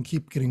processing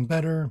keep getting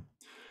better.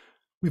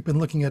 We've been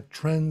looking at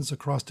trends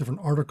across different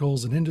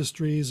articles and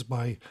industries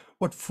by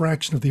what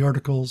fraction of the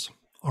articles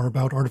are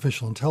about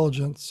artificial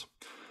intelligence.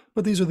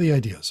 But these are the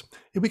ideas.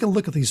 If we can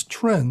look at these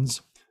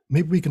trends,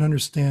 maybe we can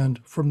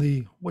understand from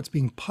what's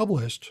being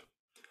published,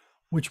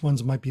 which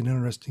ones might be an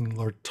interesting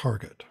large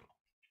target.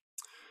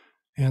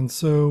 And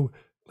so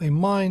they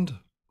mined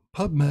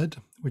PubMed,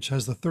 which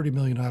has the 30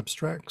 million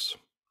abstracts.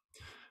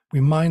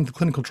 We mined the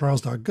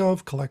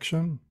clinicaltrials.gov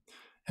collection,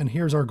 and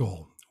here's our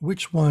goal.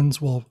 Which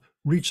ones will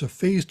reach a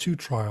phase 2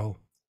 trial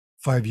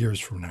 5 years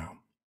from now?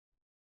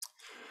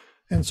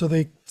 And so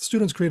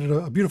students created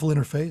a beautiful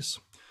interface.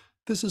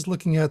 This is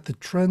looking at the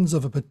trends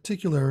of a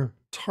particular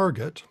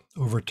target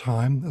over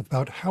time,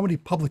 about how many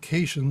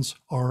publications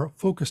are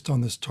focused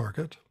on this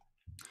target.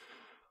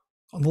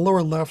 On the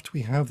lower left,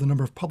 we have the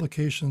number of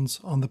publications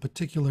on the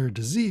particular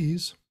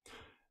disease.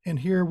 And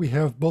here we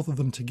have both of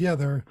them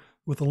together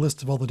with a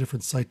list of all the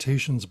different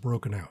citations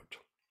broken out.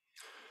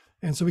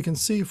 And so we can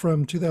see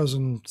from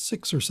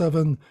 2006 or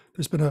 7,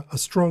 there's been a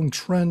strong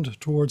trend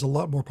towards a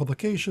lot more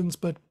publications,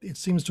 but it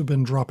seems to have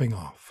been dropping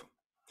off.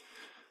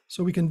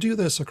 So we can do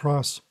this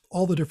across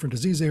all the different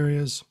disease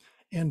areas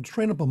and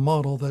train up a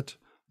model that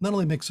not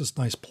only makes this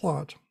nice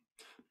plot,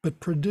 but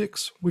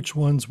predicts which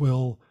ones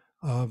will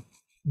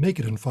make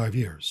it in 5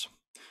 years.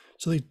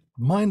 So they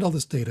mined all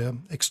this data,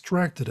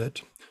 extracted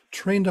it,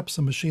 trained up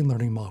some machine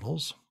learning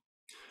models,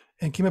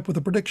 and came up with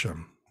a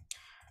prediction.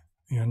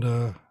 And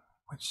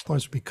my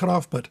slides would be cut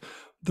off, but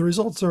the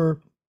results are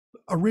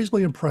a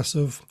reasonably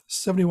impressive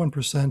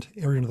 71%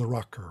 area under the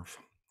ROC curve.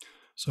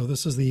 So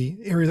this is the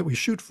area that we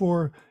shoot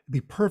for. It'd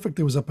be perfect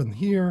if it was up in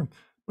here,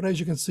 but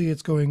as you can see,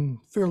 it's going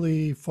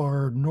fairly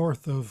far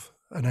north of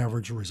an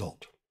average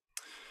result.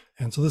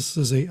 And so this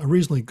is a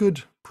reasonably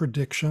good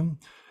prediction.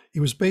 It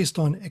was based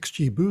on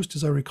XGBoost,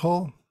 as I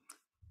recall.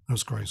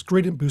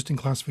 Gradient boosting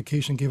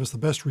classification gave us the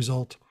best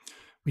result.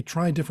 We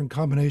tried different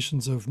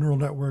combinations of neural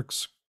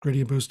networks,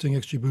 gradient boosting,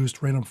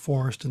 XGBoost, random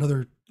forest, and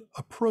other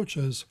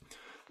approaches,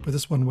 but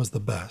this one was the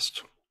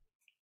best.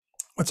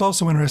 What's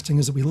also interesting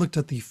is that we looked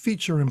at the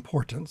feature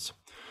importance,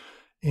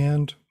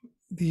 and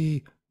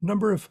the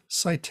number of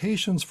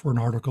citations for an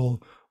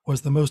article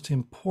was the most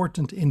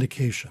important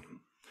indication.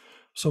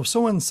 So if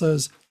someone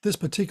says this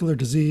particular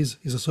disease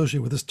is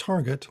associated with this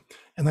target,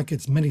 and that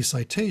gets many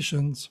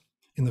citations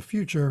in the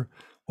future,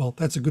 well,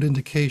 that's a good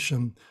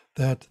indication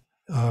that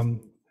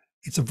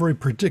it's a very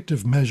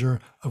predictive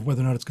measure of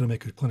whether or not it's going to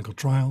make a clinical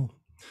trial.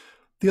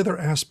 The other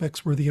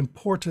aspects were the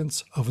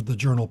importance of the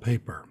journal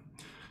paper.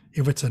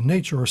 If it's a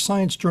Nature or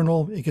Science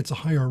journal, it gets a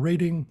higher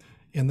rating,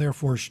 and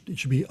therefore it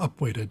should be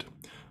upweighted,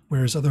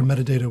 whereas other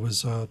metadata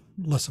was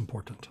less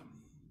important.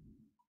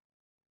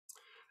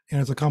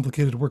 And it's a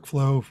complicated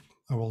workflow.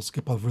 I will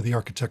skip over the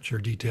architecture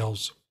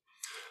details.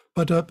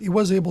 But it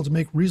was able to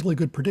make reasonably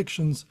good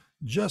predictions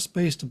just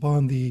based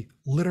upon the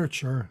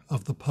literature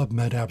of the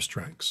PubMed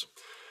abstracts.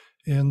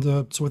 And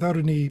so without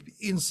any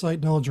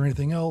insight, knowledge, or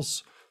anything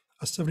else,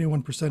 a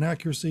 71%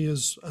 accuracy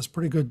is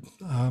pretty good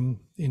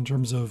in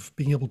terms of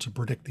being able to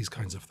predict these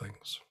kinds of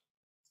things.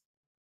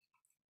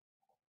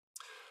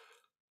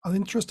 In the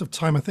interest of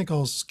time, I think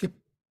I'll skip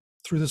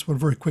through this one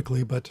very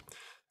quickly, but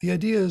the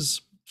idea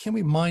is, can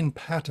we mine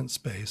patent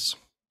space?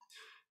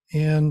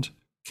 And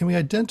can we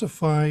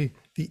identify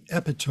the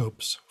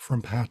epitopes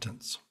from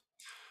patents?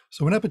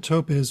 So an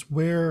epitope is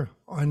where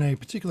on a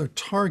particular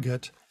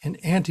target, an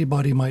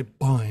antibody might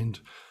bind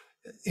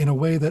in a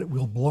way that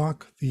will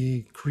block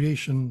the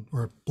creation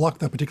or block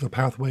that particular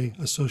pathway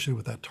associated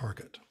with that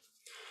target.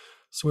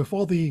 So if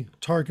all the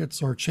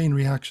targets are chain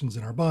reactions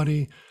in our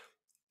body,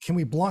 can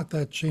we block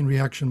that chain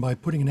reaction by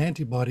putting an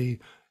antibody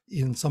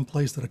in some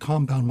place that a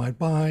compound might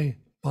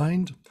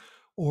bind,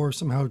 or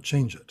somehow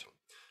change it?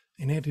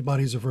 And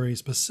antibodies are very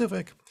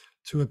specific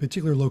to a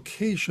particular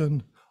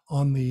location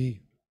on the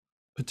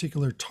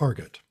particular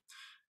target.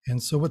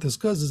 And so what this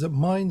does is it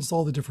mines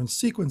all the different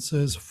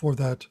sequences for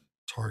that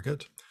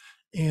target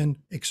and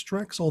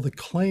extracts all the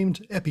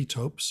claimed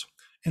epitopes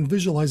and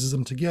visualizes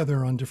them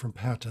together on different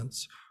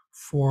patents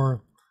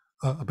for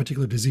a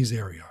particular disease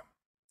area.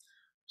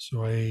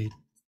 So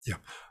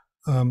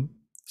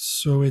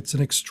so it's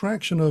an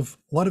extraction of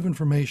a lot of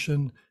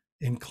information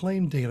and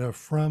claim data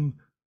from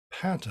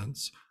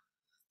patents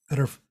that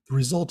are the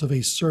result of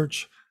a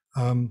search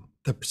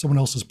that someone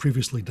else has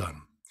previously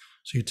done.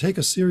 So you take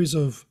a series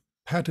of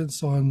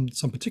patents on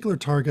some particular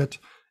target,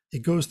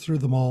 it goes through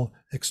them all,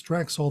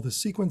 extracts all the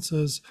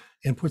sequences,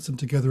 and puts them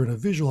together in a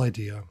visual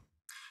idea.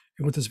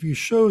 And what this view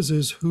shows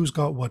is who's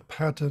got what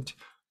patent,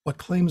 what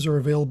claims are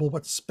available,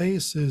 what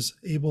space is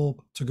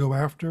able to go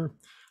after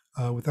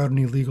without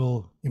any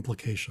legal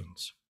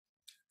implications.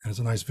 And it's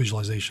a nice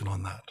visualization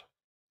on that.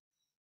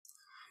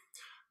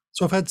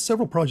 So I've had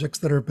several projects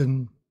that have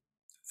been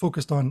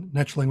focused on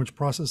natural language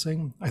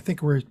processing. I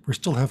think we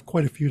still have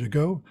quite a few to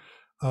go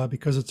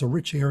because it's a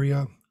rich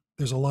area.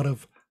 There's a lot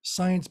of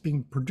science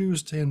being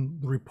produced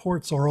and the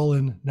reports are all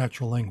in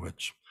natural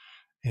language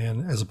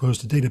and as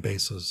opposed to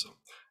databases.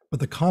 But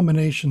the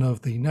combination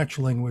of the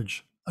natural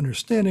language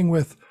understanding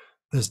with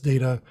this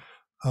data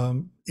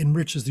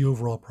enriches the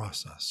overall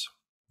process.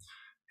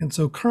 And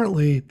so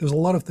currently there's a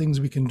lot of things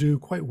we can do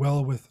quite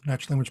well with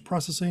natural language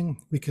processing.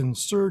 We can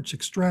search,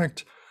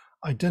 extract,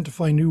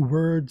 identify new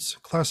words,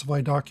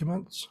 classify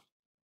documents.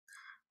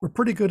 We're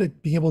pretty good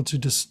at being able to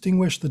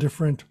distinguish the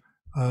different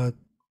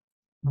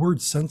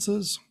word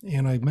senses.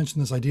 And I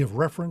mentioned this idea of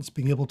reference,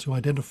 being able to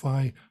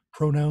identify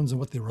pronouns and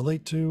what they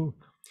relate to.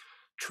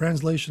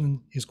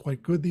 Translation is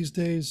quite good these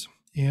days,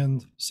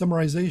 and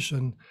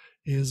summarization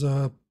is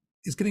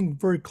getting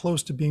very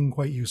close to being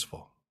quite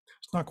useful.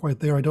 It's not quite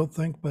there, I don't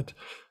think, but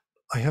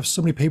I have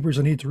so many papers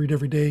I need to read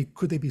every day.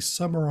 Could they be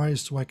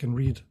summarized so I can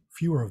read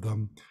fewer of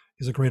them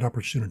is a great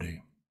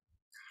opportunity.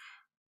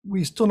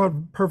 We're still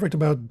not perfect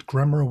about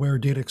grammar-aware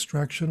data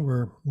extraction.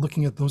 We're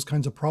looking at those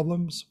kinds of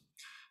problems.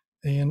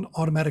 And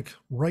automatic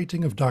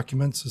writing of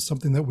documents is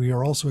something that we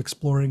are also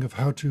exploring of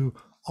how to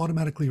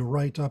automatically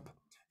write up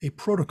a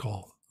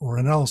protocol or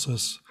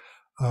analysis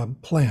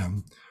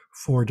plan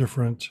for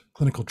different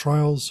clinical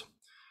trials.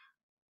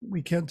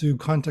 We can't do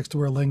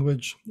context-aware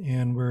language,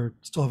 and we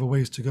still have a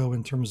ways to go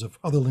in terms of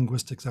other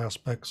linguistics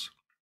aspects,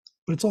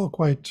 but it's all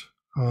quite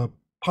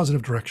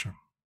positive direction.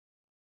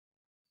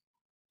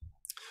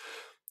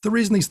 The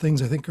reason these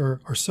things I think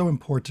are so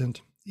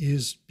important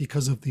is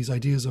because of these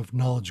ideas of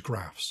knowledge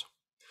graphs.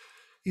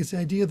 It's the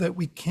idea that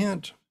we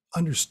can't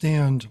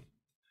understand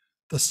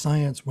the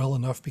science well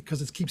enough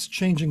because it keeps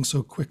changing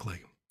so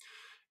quickly.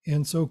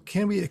 And so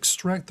can we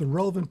extract the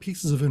relevant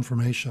pieces of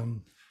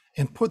information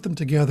and put them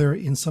together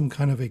in some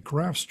kind of a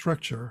graph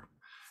structure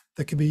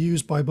that can be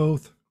used by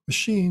both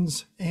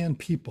machines and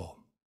people?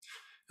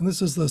 And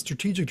this is the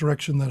strategic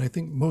direction that I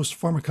think most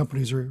pharma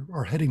companies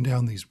are heading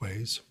down these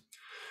ways.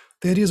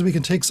 The idea is we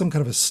can take some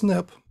kind of a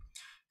SNP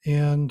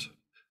and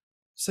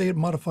say it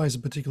modifies a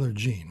particular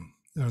gene.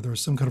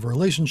 There's some kind of a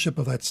relationship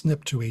of that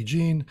SNP to a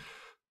gene.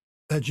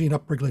 That gene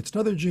upregulates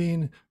another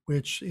gene,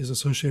 which is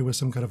associated with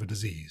some kind of a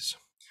disease.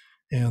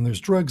 And there's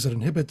drugs that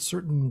inhibit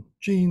certain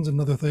genes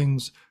and other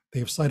things. They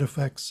have side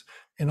effects,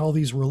 and all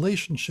these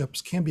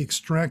relationships can be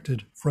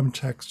extracted from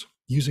text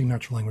using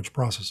natural language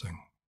processing.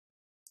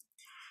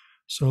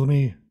 So let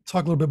me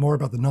talk a little bit more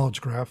about the knowledge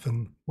graph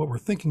and what we're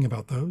thinking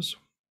about those.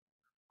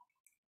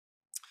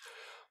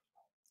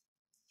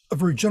 A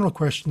very general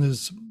question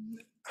is,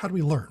 how do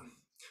we learn?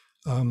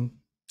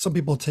 Some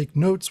people take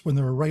notes when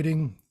they're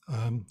writing.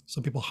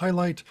 Some people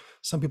highlight.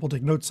 Some people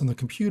take notes on the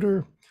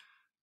computer.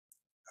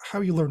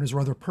 How you learn is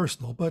rather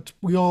personal, but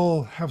we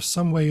all have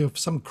some way of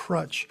some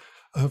crutch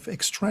of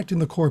extracting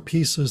the core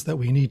pieces that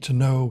we need to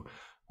know,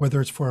 whether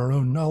it's for our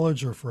own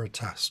knowledge or for a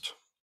test.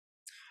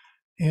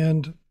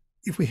 And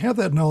if we have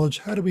that knowledge,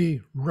 how do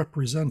we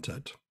represent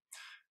it?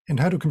 And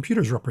how do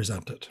computers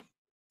represent it?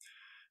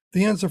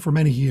 The answer for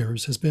many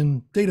years has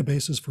been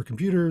databases for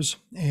computers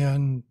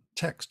and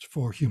text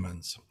for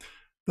humans,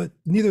 but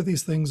neither of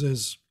these things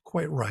is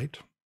quite right.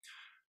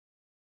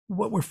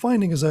 What we're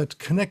finding is that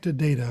connected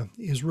data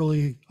is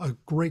really a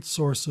great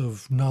source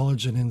of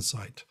knowledge and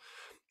insight.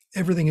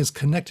 Everything is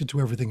connected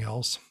to everything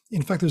else.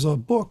 In fact, there's a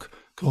book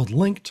called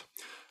Linked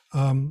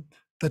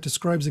that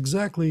describes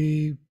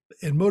exactly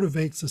and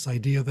motivates this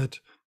idea that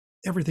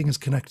everything is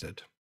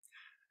connected.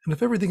 And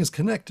if everything is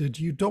connected,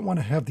 you don't want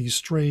to have these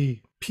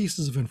stray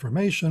pieces of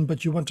information,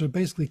 but you want to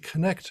basically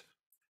connect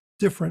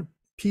different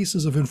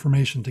pieces of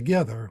information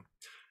together.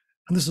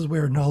 And this is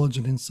where knowledge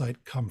and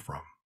insight come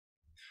from.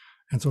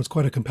 And so it's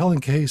quite a compelling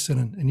case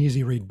and an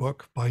easy read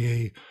book by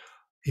a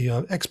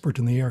expert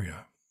in the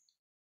area.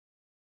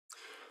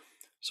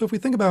 So if we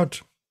think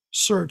about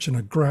search in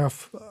a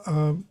graph,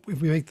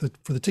 if we make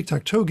for the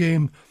tic-tac-toe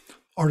game,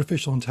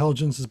 artificial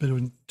intelligence has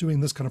been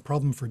doing this kind of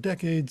problem for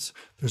decades.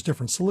 There's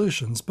different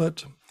solutions,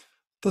 but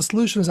the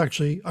solution is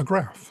actually a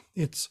graph.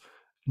 It's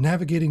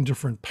navigating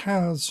different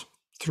paths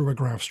through a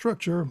graph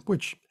structure,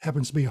 which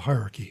happens to be a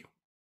hierarchy.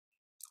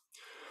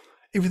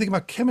 If we think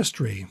about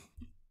chemistry,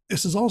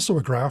 this is also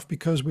a graph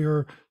because we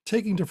are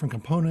taking different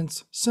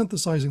components,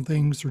 synthesizing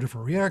things through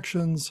different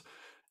reactions,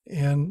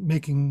 and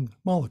making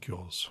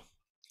molecules.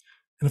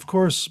 And of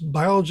course,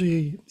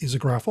 biology is a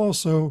graph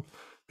also,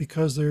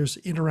 because there's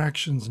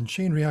interactions and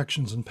chain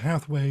reactions and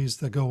pathways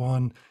that go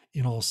on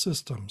in all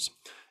systems.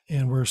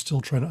 And we're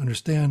still trying to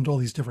understand all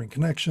these different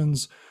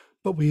connections,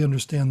 but we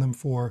understand them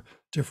for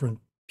different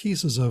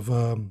pieces of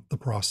the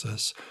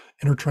process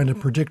and are trying to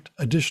predict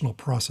additional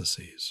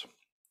processes.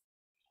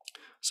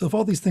 So if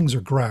all these things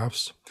are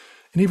graphs,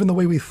 and even the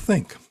way we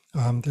think,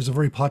 there's a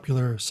very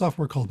popular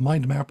software called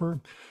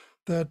MindMapper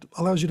that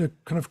allows you to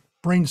kind of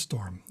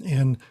brainstorm.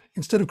 And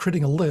instead of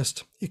creating a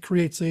list, it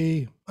creates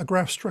a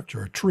graph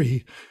structure, a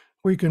tree,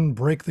 where you can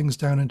break things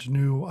down into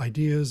new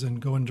ideas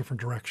and go in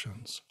different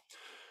directions.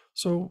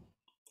 So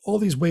all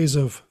these ways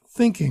of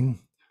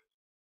thinking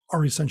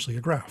are essentially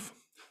a graph.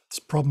 It's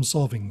problem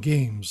solving,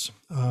 games,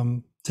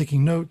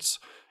 taking notes,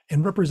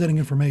 and representing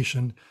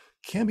information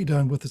can be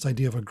done with this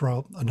idea of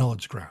a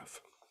knowledge graph.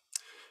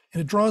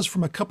 And it draws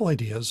from a couple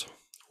ideas.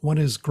 One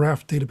is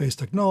graph database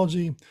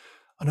technology.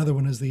 Another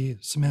one is the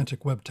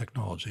semantic web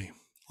technology.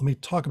 Let me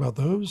talk about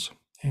those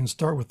and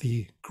start with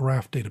the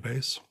graph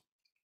database.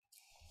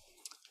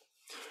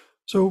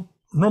 So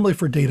normally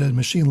for data and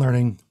machine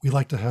learning, we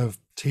like to have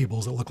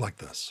tables that look like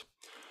this.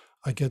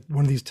 I get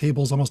one of these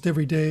tables almost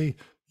every day,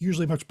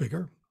 usually much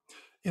bigger.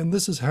 And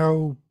this is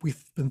how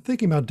we've been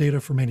thinking about data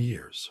for many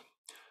years.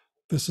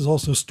 This is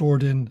also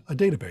stored in a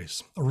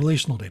database, a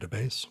relational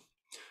database.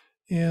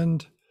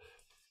 And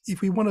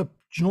if we want to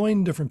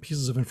join different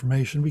pieces of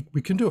information,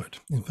 we can do it.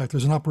 In fact,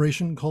 there's an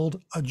operation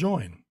called a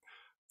join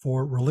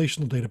for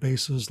relational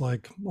databases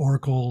like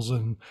Oracle's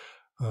and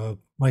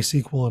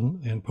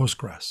MySQL and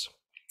Postgres.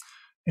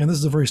 And this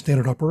is a very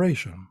standard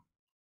operation.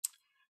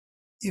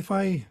 If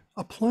I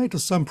apply it to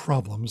some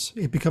problems,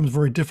 it becomes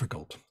very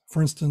difficult.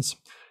 For instance,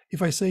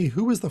 if I say,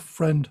 who is the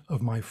friend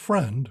of my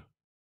friend?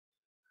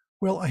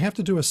 Well, I have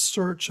to do a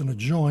search and a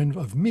join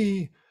of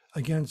me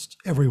against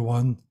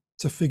everyone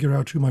to figure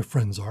out who my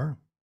friends are.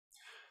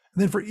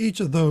 And then for each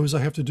of those, I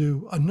have to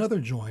do another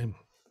join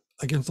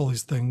against all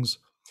these things.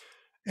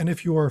 And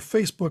if you are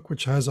Facebook,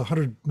 which has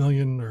 100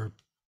 million or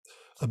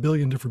a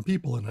billion different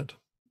people in it,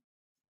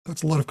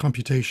 that's a lot of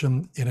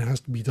computation, and it has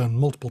to be done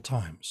multiple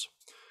times.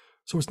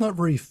 So it's not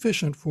very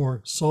efficient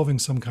for solving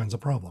some kinds of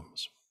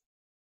problems.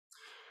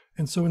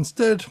 And so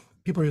instead,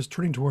 people are just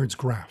turning towards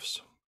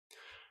graphs.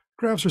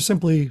 Graphs are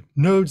simply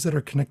nodes that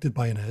are connected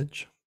by an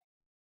edge.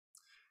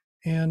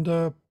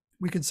 And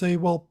we could say,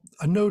 well,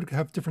 a node could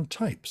have different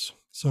types.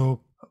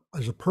 So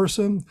there's a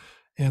person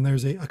and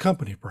there's a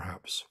company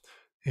perhaps.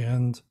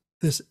 And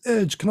this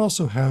edge can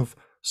also have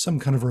some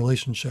kind of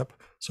relationship,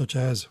 such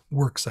as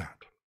works at.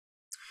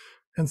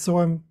 And so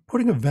I'm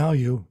putting a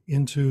value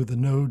into the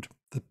node,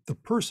 the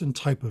person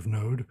type of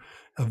node,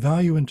 a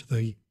value into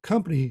the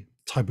company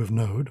type of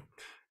node,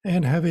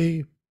 and have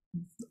a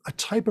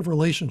type of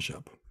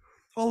relationship,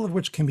 all of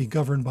which can be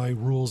governed by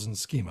rules and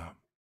schema.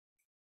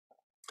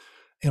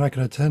 And I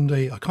can attend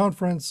a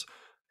conference,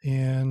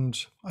 and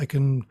I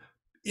can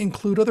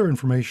include other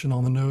information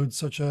on the node,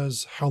 such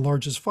as how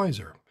large is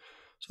Pfizer.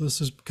 So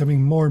this is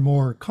becoming more and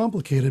more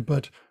complicated,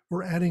 but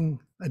we're adding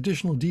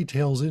additional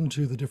details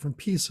into the different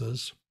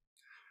pieces.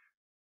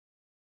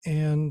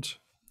 And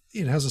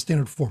it has a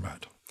standard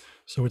format.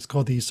 So it's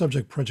called the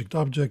subject project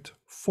object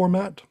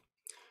format.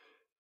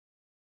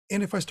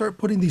 And if I start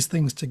putting these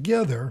things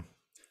together,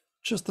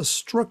 just the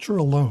structure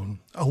alone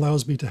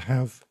allows me to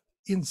have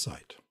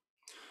insight.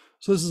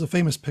 So this is a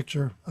famous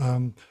picture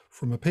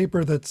from a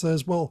paper that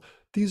says, well,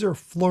 these are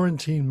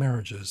Florentine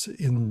marriages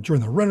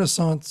during the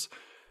Renaissance.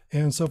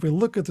 And so if we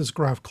look at this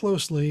graph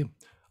closely,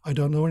 I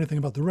don't know anything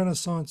about the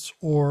Renaissance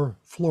or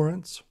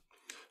Florence,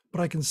 but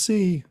I can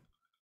see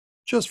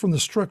just from the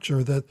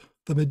structure that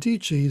the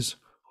Medicis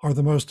are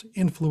the most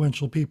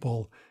influential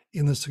people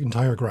in this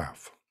entire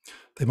graph.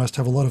 They must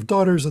have a lot of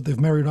daughters that they've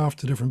married off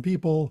to different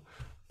people,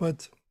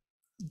 but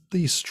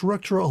the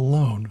structure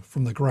alone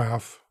from the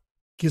graph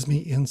gives me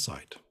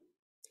insight.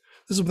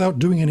 This is without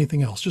doing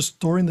anything else. Just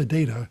storing the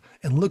data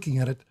and looking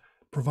at it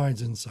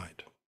provides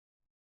insight.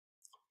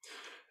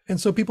 And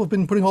so people have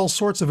been putting all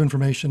sorts of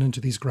information into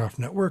these graph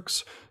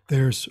networks.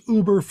 There's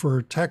Uber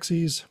for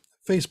taxis,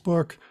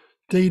 Facebook,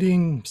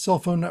 dating, cell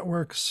phone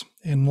networks,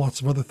 and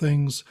lots of other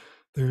things.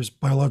 There's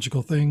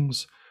biological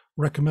things,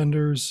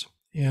 recommenders,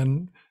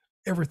 and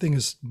everything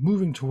is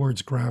moving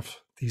towards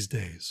graph these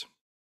days.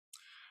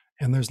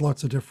 And there's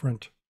lots of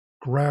different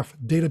graph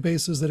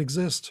databases that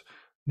exist.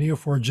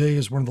 Neo4j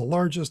is one of the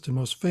largest and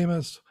most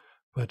famous,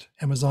 but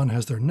Amazon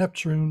has their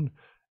Neptune,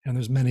 and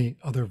there's many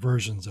other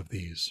versions of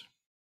these.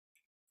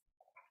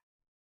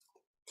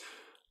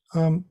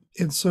 And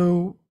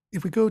so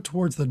if we go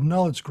towards the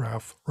knowledge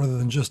graph rather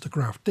than just a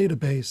graph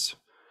database,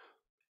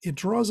 it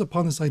draws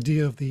upon this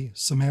idea of the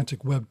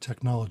semantic web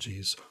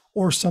technologies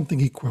or something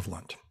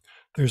equivalent.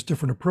 There's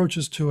different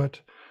approaches to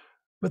it,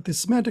 but the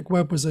semantic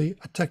web was a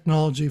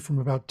technology from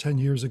about 10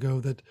 years ago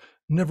that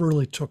never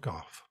really took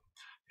off.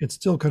 It's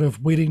still kind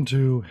of waiting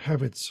to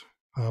have its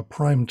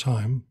prime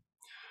time.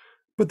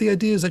 But the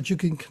idea is that you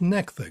can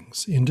connect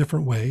things in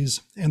different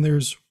ways, and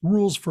there's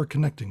rules for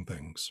connecting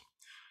things.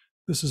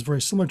 This is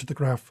very similar to the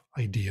graph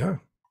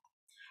idea.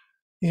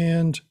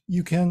 And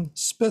you can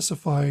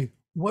specify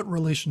what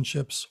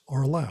relationships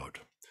are allowed.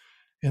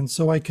 And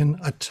so I can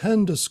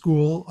attend a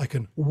school, I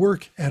can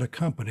work at a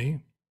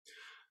company,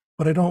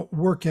 but I don't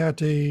work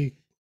at a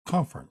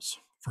conference.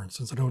 For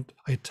instance,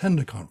 I attend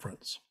a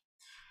conference.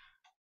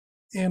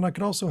 And I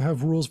can also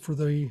have rules for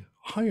the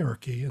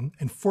hierarchy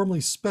and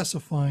formally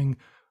specifying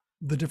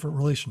the different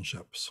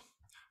relationships.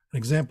 An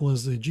example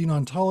is the gene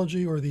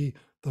ontology or the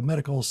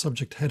medical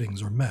subject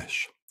headings or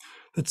MESH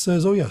that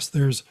says, oh yes,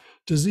 there's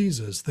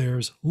diseases,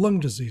 there's lung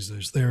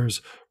diseases,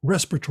 there's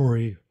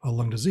respiratory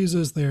lung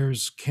diseases,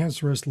 there's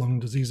cancerous lung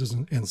diseases,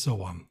 and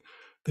so on.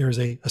 There's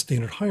a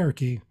standard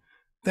hierarchy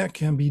that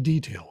can be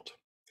detailed.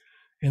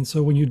 And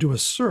so when you do a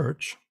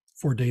search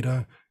for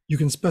data, you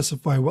can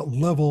specify what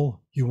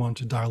level you want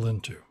to dial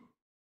into.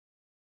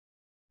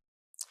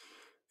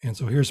 And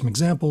so here's some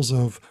examples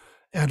of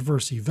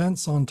adverse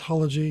events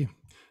ontology.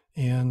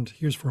 And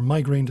here's for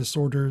migraine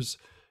disorders,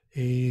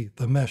 the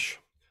MESH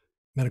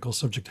medical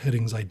subject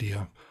headings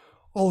idea,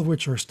 all of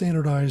which are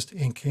standardized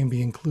and can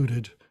be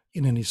included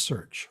in any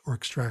search or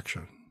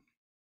extraction.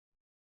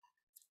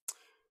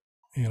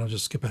 And I'll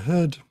just skip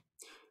ahead.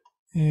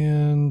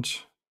 And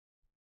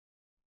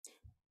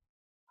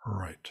all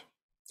right.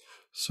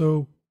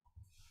 So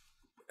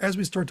as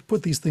we start to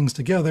put these things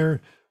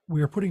together,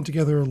 we are putting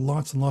together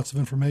lots and lots of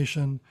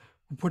information.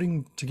 We're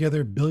putting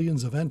together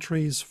billions of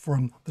entries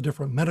from the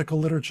different medical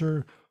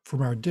literature,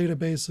 from our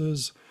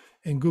databases,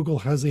 and Google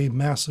has a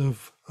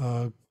massive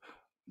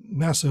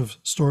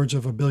storage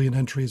of 1 billion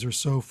entries or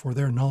so for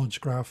their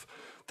knowledge graph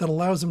that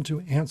allows them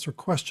to answer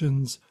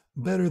questions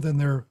better than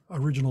their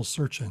original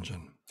search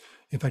engine.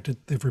 In fact,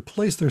 they've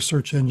replaced their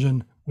search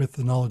engine with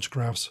the knowledge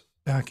graph's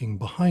backing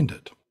behind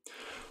it.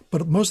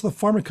 But most of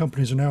the pharma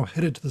companies are now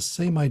headed to the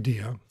same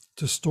idea,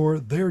 to store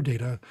their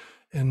data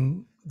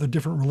and the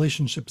different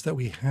relationships that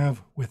we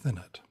have within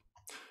it.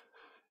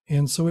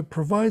 And so it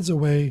provides a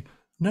way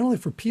not only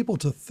for people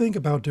to think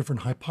about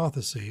different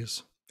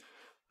hypotheses,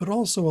 but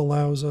also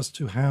allows us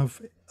to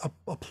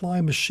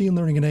apply machine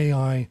learning and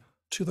AI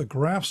to the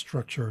graph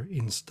structure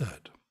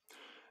instead.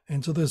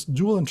 And so this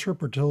dual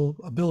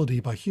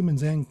interpretability by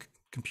humans and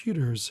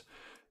computers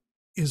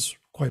is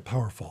quite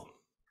powerful.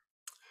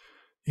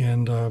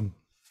 And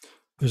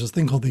there's this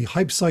thing called the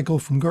hype cycle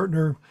from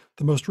Gartner.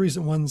 The most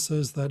recent one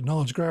says that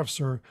knowledge graphs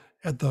are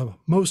at the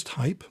most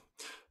hype,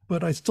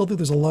 but I still think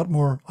there's a lot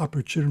more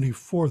opportunity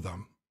for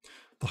them.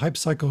 The hype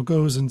cycle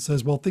goes and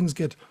says, well, things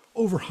get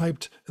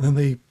overhyped and then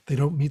they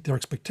don't meet their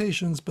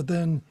expectations, but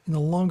then in the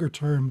longer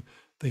term,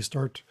 they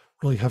start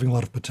really having a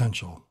lot of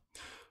potential.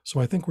 So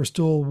I think we're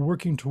still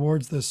working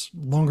towards this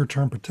longer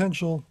term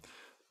potential,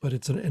 but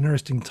it's an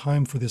interesting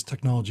time for this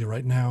technology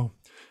right now.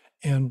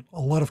 And a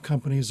lot of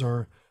companies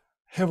are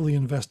heavily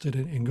invested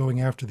in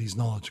going after these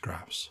knowledge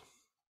graphs.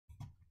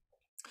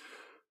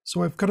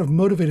 So I've kind of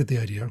motivated the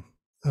idea.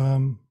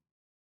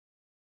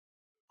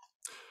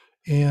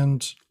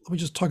 And let me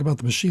just talk about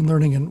the machine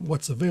learning and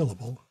what's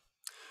available.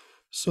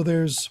 So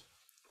there's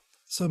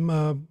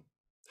some,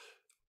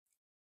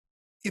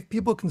 if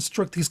people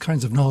construct these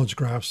kinds of knowledge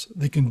graphs,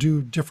 they can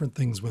do different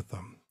things with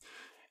them.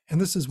 And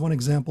this is one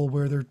example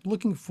where they're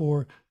looking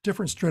for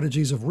different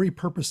strategies of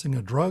repurposing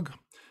a drug,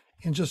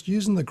 and just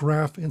using the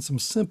graph and some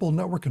simple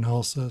network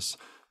analysis,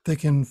 they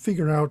can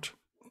figure out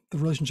the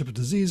relationship of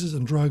diseases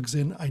and drugs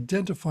and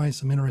identify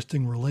some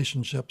interesting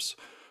relationships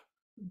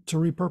to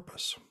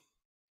repurpose.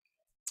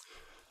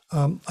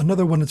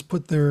 Another one that's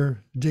put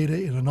their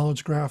data in a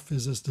knowledge graph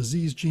is this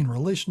disease gene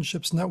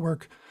relationships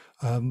network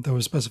that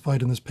was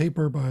specified in this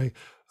paper by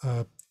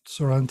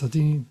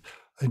Sorantadini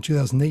in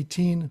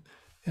 2018.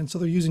 And so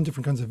they're using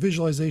different kinds of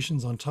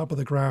visualizations on top of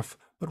the graph,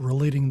 but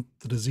relating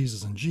the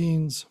diseases and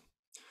genes.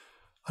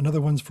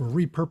 Another one's for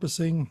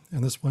repurposing,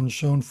 and this one's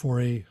shown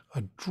for a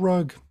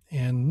drug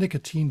and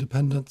nicotine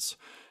dependence,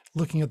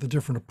 looking at the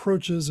different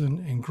approaches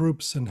and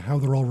groups and how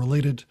they're all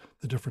related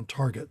to different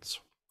targets.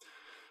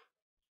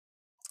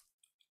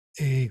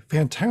 A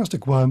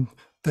fantastic one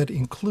that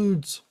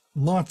includes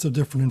lots of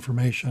different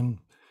information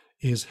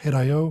is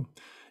HEAD.io,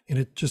 and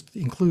it just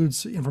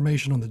includes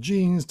information on the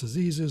genes,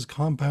 diseases,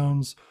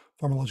 compounds,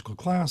 pharmacological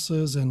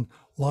classes, and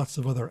lots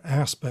of other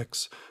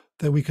aspects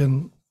that we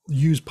can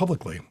use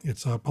publicly.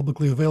 It's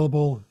publicly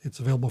available. It's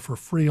available for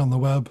free on the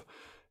web,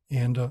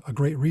 and a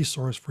great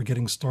resource for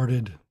getting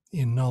started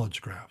in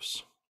knowledge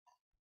graphs.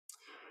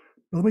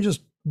 But let me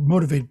just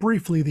motivate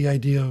briefly the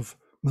idea of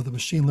the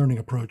machine learning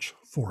approach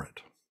for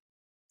it.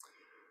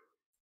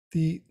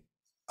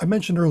 I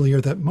mentioned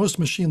earlier that most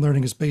machine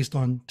learning is based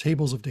on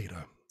tables of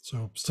data.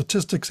 So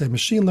statistics and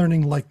machine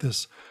learning like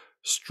this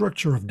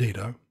structure of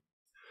data.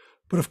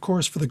 But of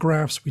course, for the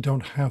graphs, we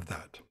don't have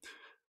that.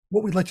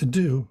 What we'd like to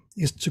do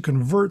is to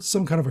convert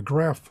some kind of a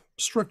graph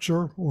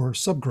structure or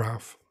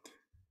subgraph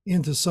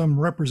into some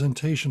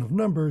representation of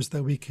numbers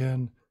that we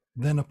can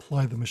then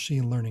apply the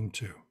machine learning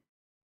to.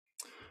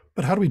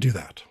 But how do we do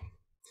that?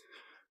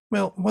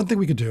 Well, one thing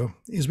we could do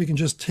is we can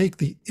just take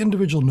the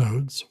individual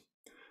nodes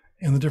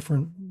and the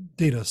different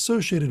data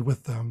associated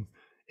with them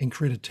and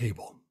create a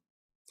table.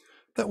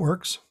 That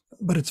works,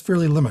 but it's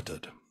fairly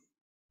limited.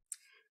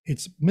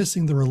 It's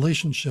missing the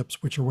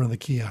relationships, which are one of the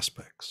key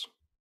aspects.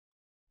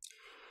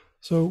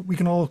 So we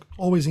can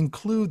always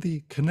include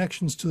the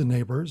connections to the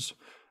neighbors.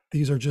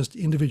 These are just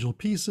individual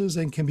pieces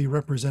and can be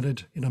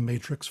represented in a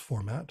matrix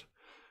format.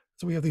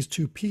 So we have these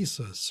two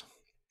pieces,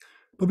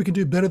 but we can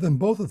do better than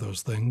both of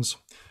those things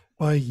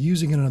by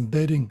using an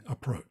embedding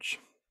approach.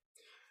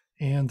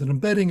 And an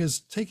embedding is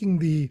taking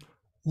the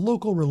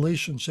local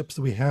relationships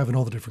that we have in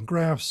all the different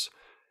graphs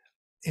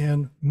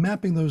and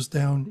mapping those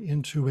down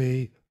into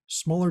a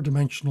smaller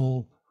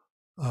dimensional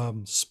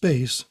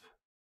space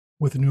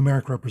with a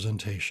numeric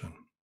representation.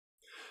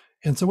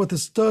 And so what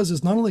this does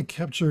is not only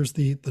captures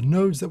the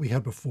nodes that we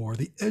had before,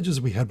 the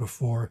edges we had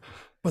before,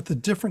 but the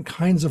different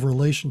kinds of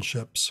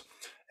relationships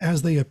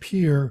as they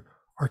appear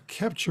are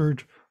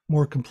captured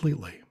more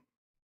completely.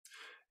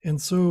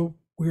 And so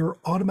we're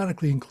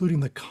automatically including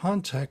the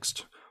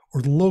context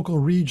or the local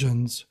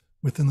regions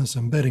within this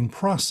embedding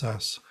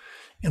process,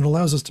 and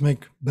allows us to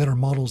make better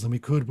models than we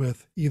could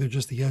with either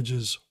just the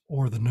edges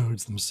or the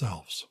nodes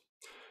themselves.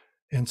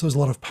 And so there's a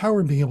lot of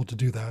power in being able to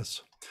do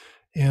this.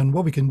 And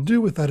what we can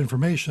do with that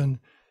information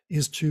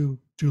is to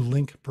do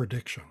link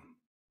prediction.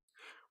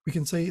 We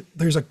can say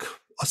there's a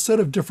set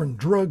of different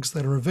drugs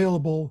that are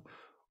available.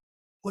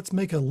 Let's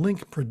make a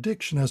link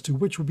prediction as to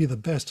which would be the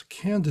best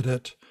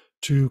candidate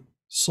to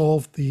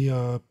solve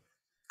the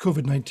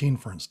COVID-19,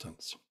 for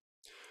instance.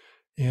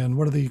 And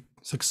one of the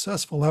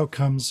successful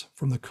outcomes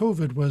from the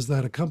COVID was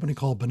that a company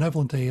called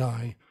Benevolent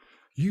AI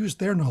used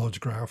their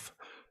knowledge graph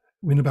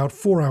in about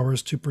 4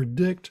 hours to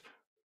predict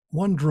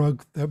one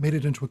drug that made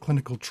it into a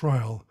clinical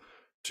trial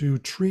to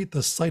treat the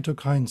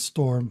cytokine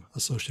storm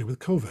associated with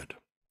COVID.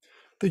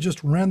 They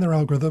just ran their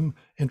algorithm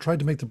and tried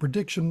to make the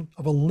prediction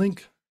of a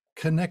link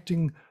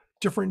connecting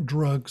different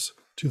drugs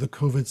to the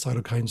COVID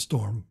cytokine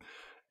storm,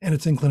 and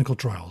it's in clinical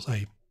trials.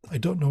 I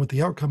don't know what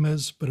the outcome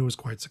is, but it was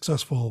quite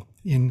successful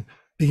in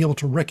being able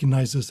to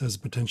recognize this as a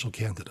potential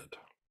candidate.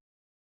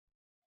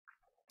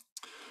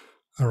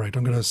 All right,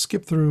 I'm going to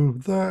skip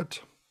through that.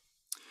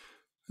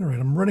 All right,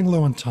 I'm running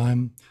low on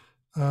time.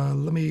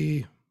 Let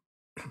me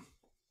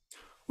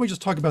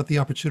just talk about the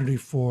opportunity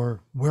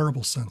for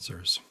wearable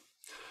sensors.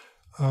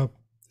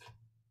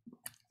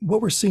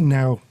 What we're seeing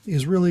now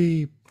is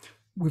really,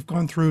 we've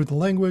gone through the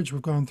language,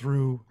 we've gone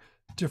through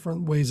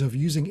different ways of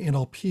using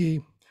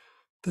NLP.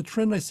 The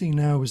trend I see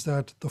now is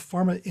that the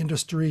pharma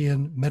industry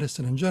and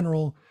medicine in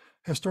general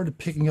have started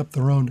picking up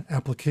their own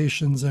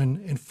applications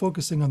and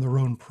focusing on their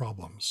own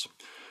problems.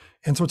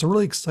 And so it's a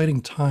really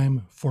exciting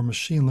time for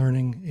machine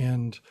learning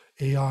and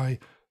AI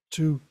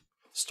to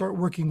start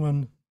working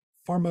on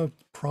pharma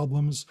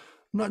problems,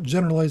 not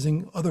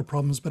generalizing other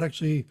problems, but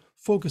actually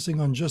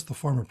focusing on just the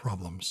pharma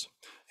problems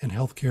and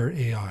healthcare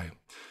AI.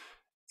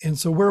 And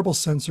so wearable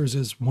sensors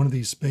is one of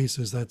these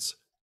spaces that's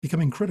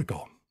becoming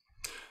critical.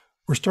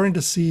 We're starting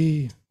to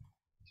see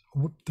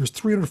there's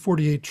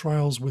 348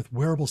 trials with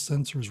wearable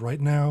sensors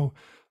right now.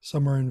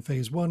 Some are in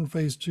phase 1,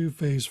 phase 2,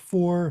 phase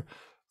 4.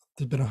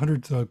 There's been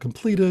 100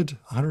 completed,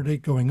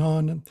 108 going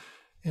on.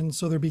 And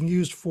so they're being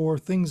used for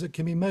things that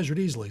can be measured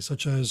easily,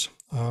 such as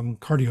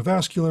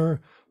cardiovascular,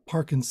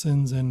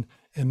 Parkinson's, and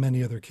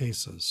many other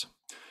cases.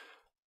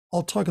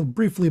 I'll talk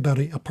briefly about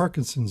a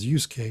Parkinson's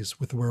use case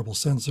with the wearable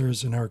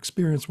sensors and our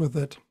experience with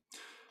it.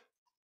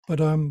 But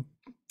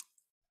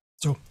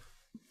so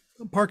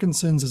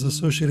Parkinson's is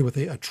associated with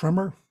a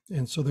tremor.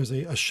 And so there's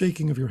a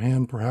shaking of your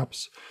hand,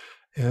 perhaps,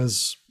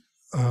 and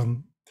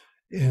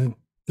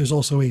there's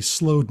also a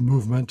slowed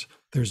movement.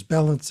 There's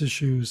balance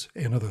issues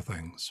and other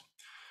things.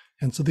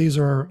 And so these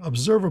are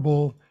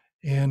observable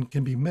and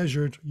can be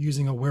measured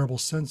using a wearable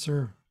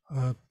sensor.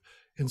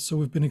 And so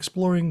we've been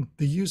exploring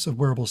the use of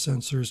wearable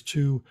sensors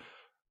to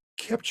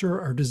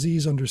capture our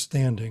disease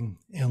understanding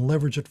and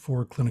leverage it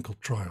for clinical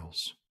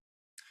trials.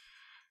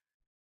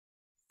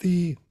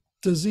 The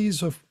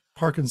disease of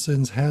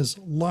Parkinson's has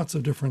lots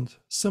of different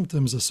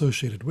symptoms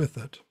associated with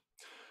it.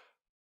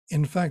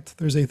 In fact,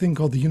 there's a thing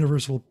called the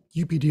universal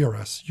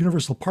UPDRS,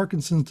 Universal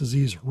Parkinson's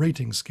Disease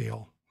Rating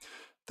Scale,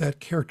 that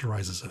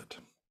characterizes it.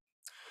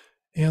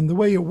 And the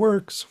way it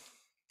works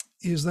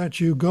is that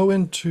you go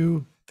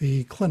into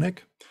the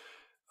clinic,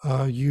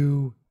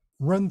 you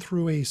run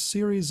through a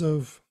series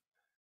of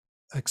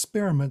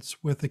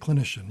experiments with a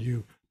clinician.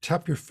 You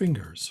tap your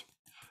fingers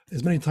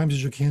as many times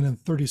as you can in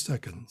 30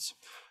 seconds.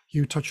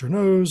 You touch your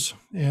nose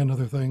and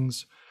other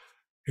things.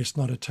 It's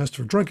not a test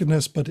for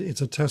drunkenness, but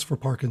it's a test for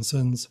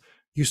Parkinson's.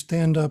 You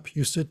stand up,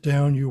 you sit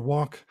down, you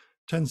walk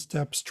 10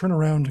 steps, turn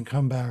around and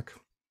come back.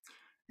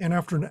 And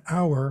after an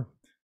hour,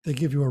 they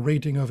give you a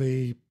rating of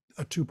a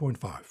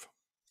 2.5.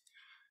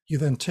 You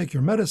then take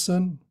your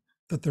medicine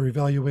that they're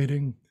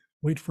evaluating,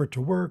 wait for it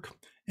to work,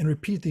 and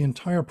repeat the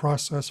entire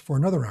process for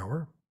another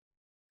hour.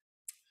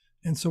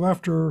 And so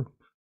after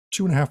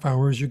 2.5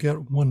 hours, you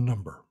get one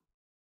number.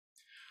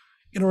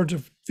 In order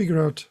to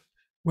figure out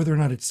whether or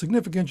not it's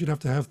significant, you'd have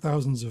to have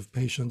thousands of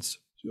patients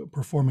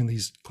performing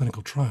these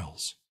clinical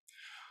trials.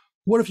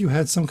 What if you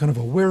had some kind of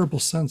a wearable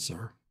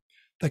sensor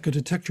that could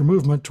detect your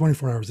movement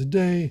 24 hours a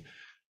day?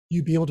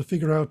 You'd be able to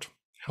figure out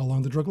how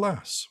long the drug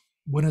lasts,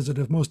 when is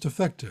it most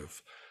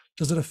effective,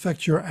 does it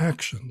affect your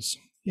actions,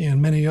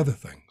 and many other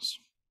things.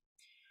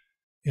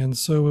 And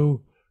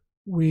so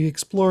we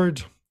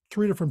explored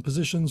 3 different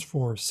positions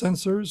for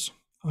sensors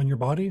on your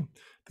body.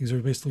 These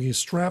are basically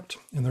strapped,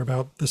 and they're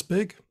about this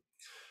big.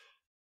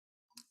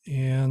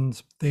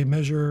 And they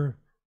measure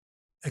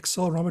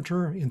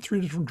accelerometer in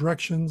 3 different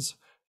directions,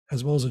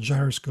 as well as a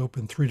gyroscope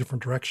in 3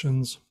 different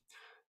directions.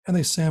 And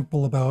they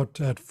sample about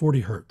at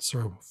 40 hertz,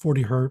 or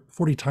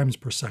 40 times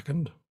per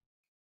second.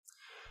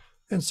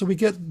 And so we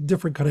get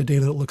different kind of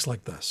data that looks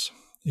like this.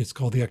 It's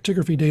called the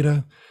actigraphy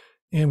data,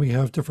 and we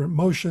have different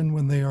motion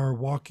when they are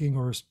walking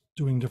or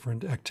doing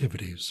different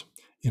activities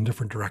in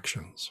different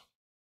directions.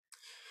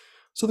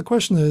 So the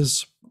question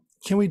is,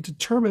 can we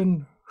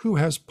determine who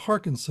has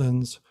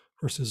Parkinson's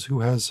versus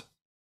who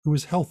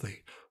is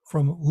healthy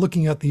from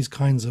looking at these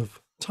kinds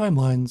of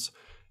timelines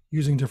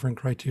using different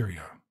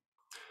criteria?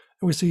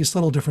 And we see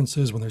subtle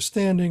differences when they're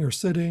standing or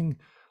sitting,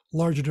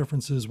 larger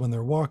differences when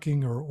they're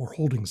walking or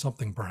holding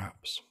something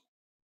perhaps.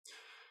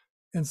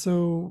 And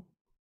so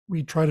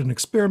we tried an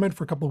experiment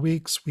for a couple of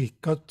weeks. We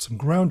got some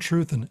ground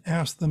truth and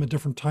asked them at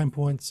different time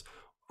points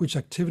which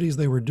activities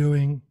they were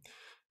doing,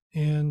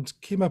 and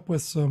came up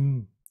with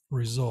some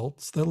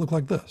results that look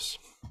like this.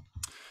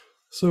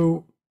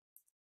 So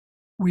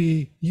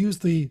we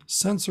used the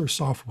sensor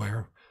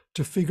software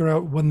to figure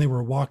out when they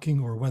were walking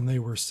or when they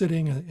were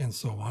sitting and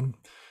so on.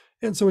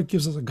 And so it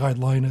gives us a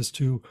guideline as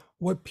to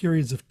what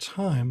periods of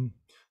time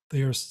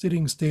they are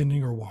sitting,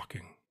 standing, or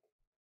walking,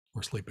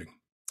 or sleeping.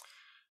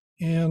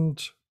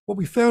 And what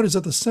we found is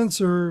that the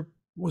sensor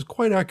was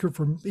quite accurate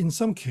in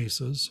some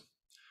cases,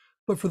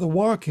 but for the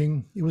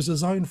walking, it was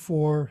designed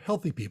for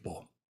healthy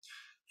people.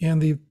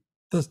 And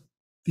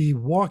the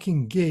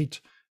walking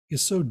gait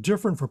is so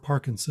different for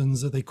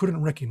Parkinson's that they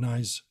couldn't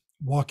recognize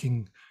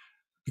walking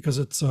because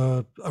it's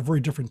a very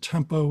different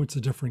tempo, it's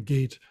a different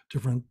gait,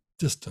 different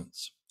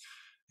distance.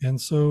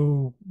 And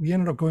so we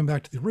ended up going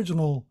back to the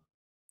original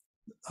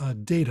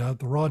data,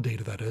 the raw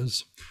data that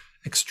is,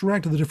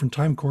 extracted the different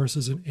time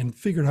courses and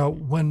figured out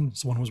when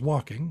someone was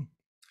walking.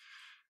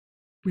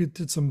 We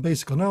did some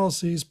basic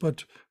analyses,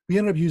 but we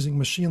ended up using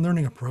machine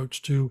learning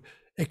approach to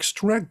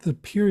extract the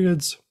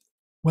periods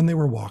when they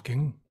were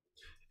walking,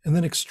 and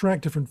then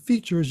extract different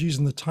features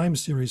using the time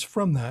series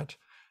from that,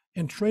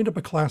 and trained up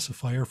a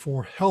classifier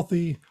for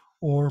healthy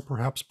or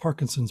perhaps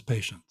Parkinson's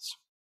patients.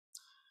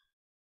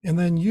 And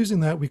then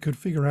using that, we could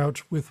figure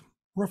out with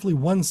roughly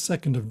 1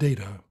 second of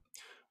data,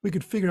 we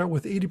could figure out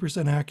with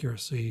 80%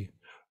 accuracy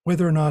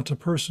whether or not a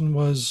person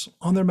was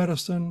on their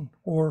medicine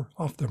or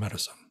off their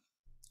medicine.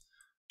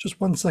 Just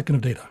 1 second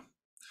of data.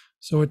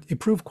 So it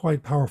proved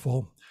quite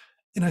powerful.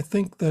 And I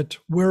think that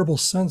wearable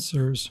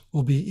sensors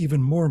will be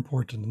even more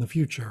important in the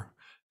future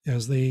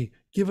as they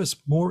give us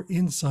more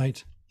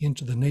insight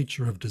into the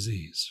nature of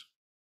disease.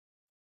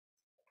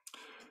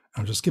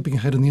 I'm just skipping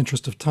ahead in the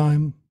interest of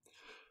time.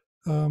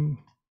 So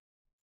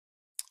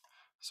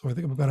I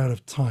think I'm about out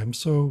of time.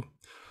 So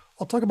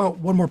I'll talk about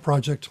one more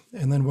project,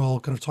 and then we'll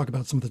kind of talk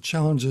about some of the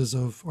challenges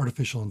of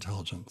artificial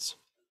intelligence.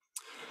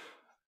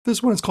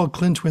 This one is called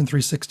ClinTwin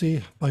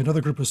 360 by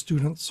another group of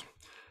students.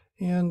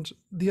 And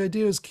the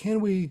idea is,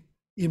 can we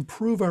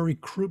improve our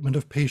recruitment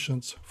of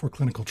patients for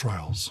clinical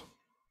trials?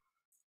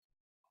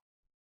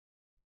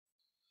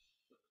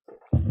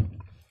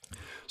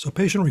 So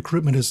patient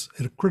recruitment is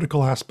a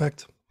critical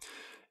aspect.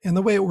 And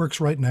the way it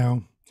works right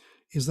now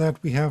is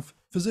that we have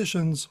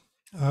physicians,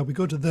 we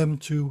go to them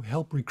to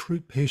help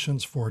recruit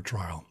patients for a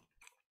trial.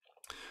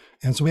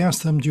 And so we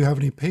ask them, do you have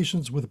any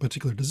patients with a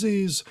particular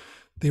disease?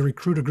 They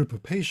recruit a group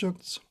of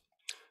patients,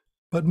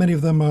 but many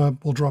of them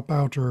will drop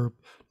out or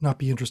not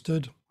be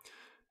interested.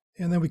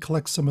 And then we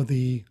collect some of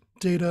the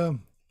data.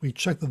 We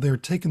check that they're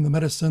taking the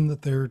medicine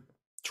that they're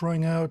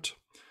trying out,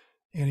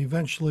 and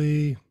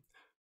eventually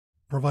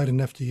provide an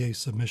FDA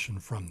submission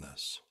from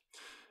this.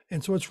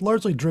 And so it's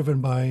largely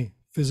driven by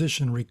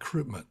physician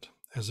recruitment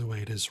as the way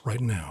it is right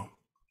now.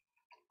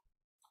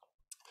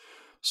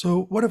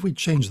 So what if we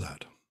change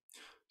that?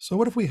 So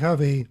what if we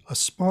have a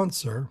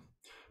sponsor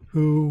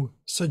who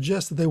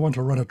suggests that they want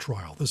to run a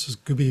trial?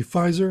 Could be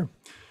Pfizer,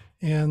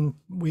 and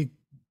we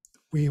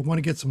want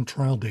to get some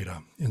trial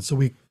data. And so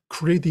we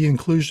create the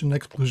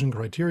inclusion-exclusion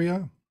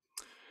criteria,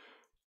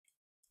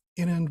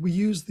 and we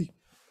use the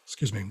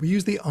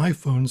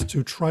iPhones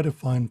to try to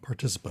find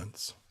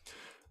participants.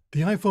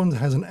 The iPhone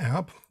has an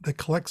app that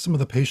collects some of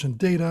the patient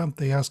data.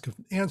 They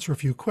answer a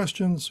few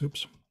questions,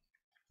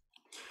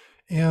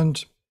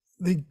 and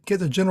they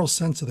get a general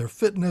sense of their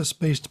fitness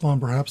based upon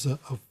perhaps a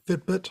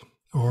Fitbit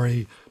or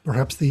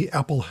perhaps the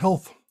Apple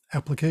Health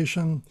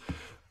application.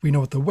 We know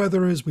what the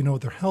weather is, we know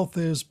what their health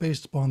is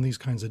based upon these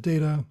kinds of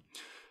data.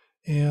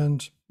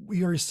 And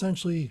we are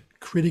essentially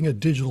creating a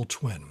digital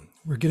twin.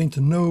 We're getting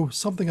to know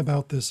something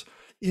about this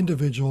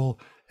individual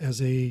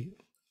as a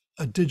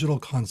digital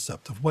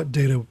concept of what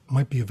data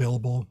might be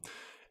available.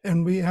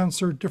 And we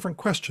answer different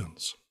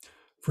questions.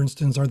 For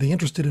instance, are they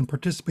interested in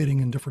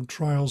participating in different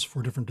trials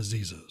for different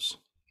diseases?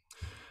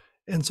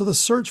 And so the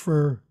search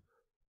for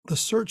the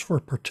search for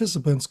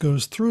participants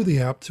goes through the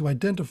app to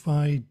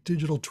identify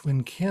digital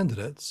twin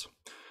candidates,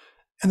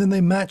 and then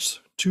they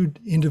match two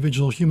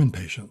individual human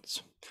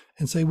patients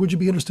and say, would you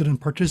be interested in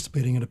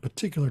participating in a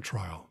particular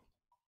trial?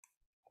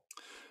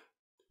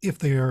 If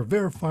they are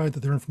verified that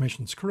their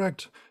information is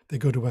correct, they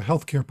go to a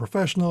healthcare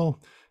professional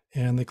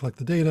and they collect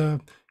the data,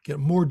 get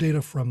more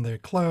data from their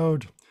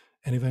cloud,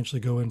 and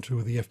eventually go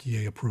into the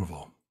FDA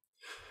approval.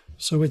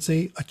 So it's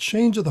a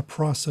change of the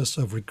process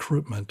of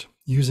recruitment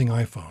using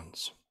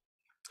iPhones.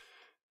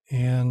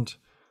 And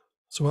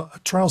so a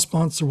trial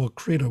sponsor will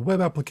create a web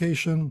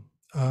application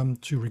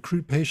to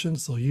recruit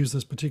patients. They'll use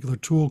this particular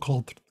tool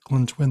called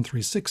GlenTwin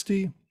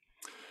 360.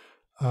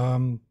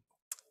 And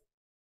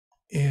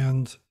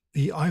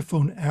the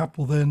iPhone app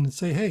will then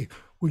say, hey,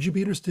 would you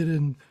be interested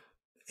in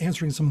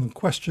answering some of the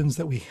questions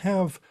that we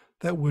have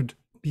that would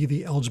be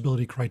the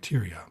eligibility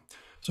criteria?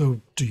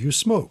 So do you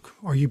smoke?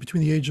 Are you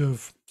between the age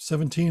of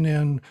 17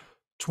 and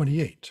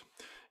 28?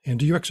 And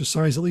do you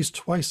exercise at least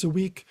twice a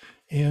week?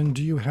 And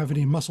do you have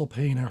any muscle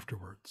pain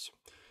afterwards?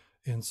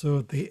 And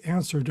so they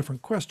answer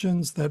different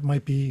questions that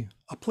might be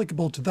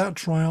applicable to that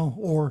trial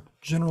or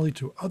generally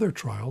to other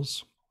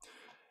trials.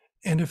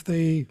 And if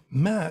they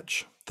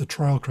match the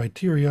trial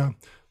criteria,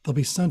 they'll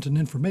be sent an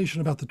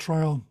information about the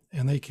trial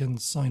and they can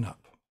sign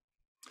up.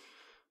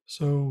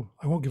 So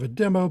I won't give a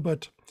demo,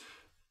 but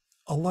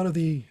a lot of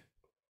the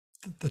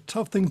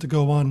tough thing to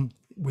go on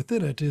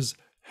within it is,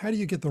 how do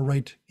you get the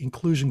right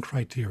inclusion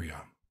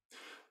criteria?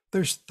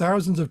 There's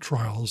thousands of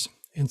trials,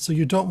 and so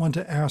you don't want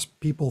to ask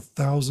people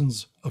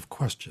thousands of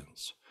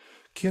questions.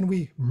 Can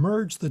we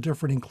merge the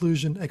different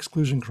inclusion,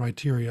 exclusion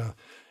criteria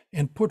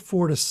and put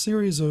forward a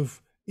series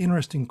of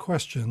interesting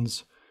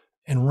questions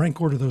and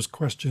rank order those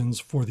questions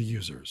for the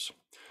users?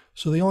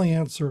 So they only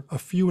answer a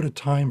few at a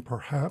time,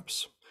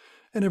 perhaps,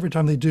 and every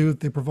time they do,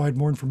 they provide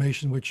more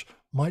information which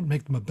might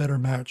make them a better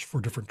match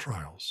for different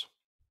trials.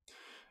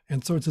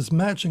 And so it's this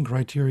matching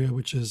criteria,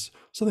 which is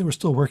something we're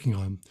still working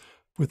on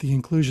with the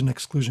inclusion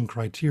exclusion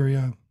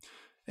criteria.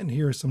 And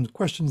here are some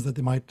questions that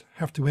they might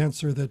have to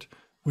answer that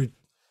would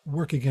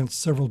work against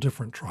several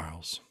different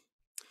trials.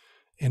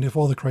 And if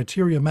all the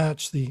criteria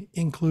match the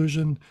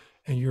inclusion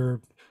and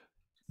you're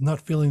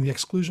not filling the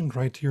exclusion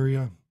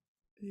criteria,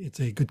 it's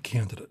a good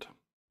candidate.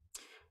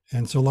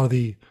 And so a lot of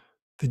the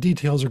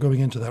details are going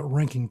into that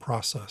ranking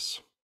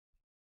process.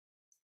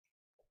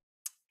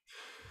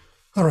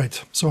 All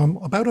right, so I'm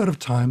about out of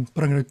time,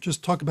 but I'm going to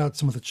just talk about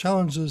some of the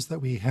challenges that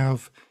we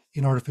have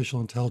in artificial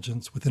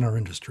intelligence within our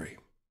industry.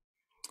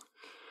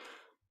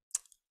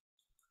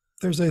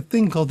 There's a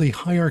thing called the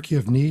hierarchy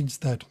of needs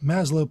that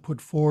Maslow put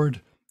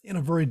forward in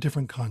a very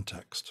different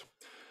context.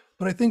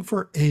 But I think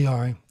for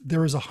AI,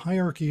 there is a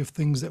hierarchy of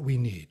things that we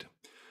need.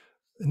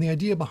 And the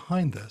idea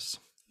behind this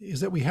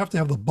is that we have to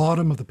have the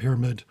bottom of the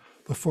pyramid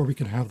before we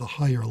can have the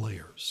higher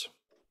layers.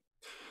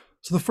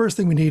 So the first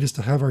thing we need is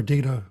to have our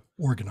data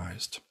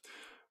organized.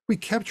 We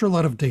capture a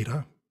lot of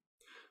data,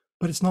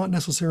 but it's not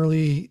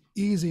necessarily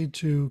easy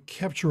to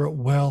capture it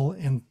well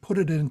and put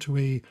it into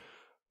a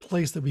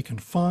place that we can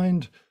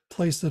find,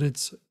 place that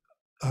it's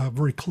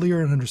very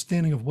clear and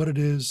understanding of what it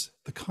is,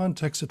 the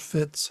context it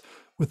fits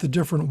with the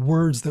different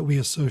words that we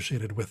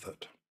associated with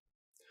it.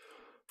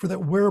 For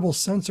that wearable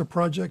sensor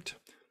project,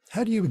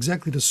 how do you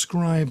exactly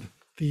describe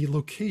the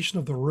location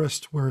of the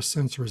wrist where a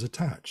sensor is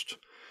attached?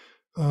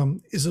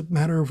 Is it a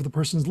matter of the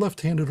person's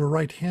left-handed or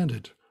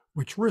right-handed?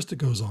 Which wrist it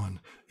goes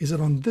on? Is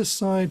it on this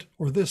side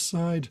or this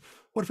side?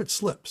 What if it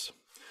slips?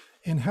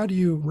 And how do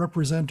you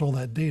represent all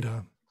that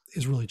data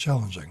is really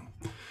challenging.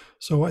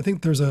 So I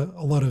think there's a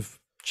lot of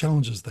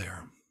challenges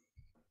there.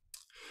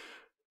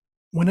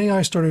 When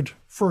AI started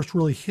first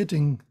really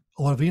hitting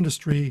a lot of the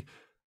industry,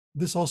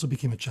 this also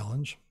became a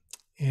challenge.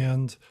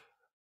 And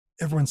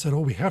everyone said,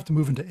 oh, we have to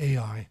move into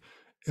AI.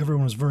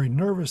 Everyone was very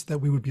nervous that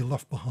we would be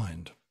left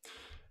behind.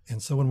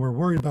 And so when we're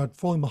worried about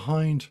falling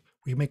behind,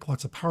 we make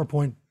lots of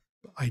PowerPoint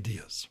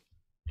ideas.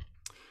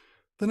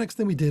 The next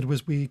thing we did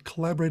was we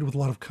collaborated with a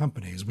lot of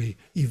companies. We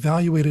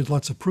evaluated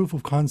lots of proof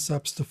of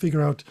concepts to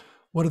figure out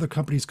what other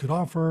companies could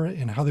offer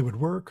and how they would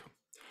work.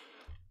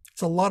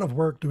 It's a lot of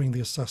work doing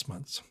the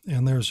assessments,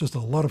 and there's just a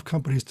lot of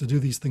companies to do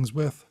these things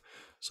with.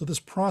 So this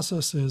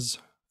process is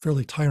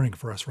fairly tiring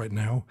for us right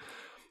now.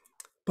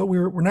 But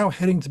we're now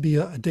heading to be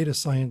a data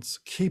science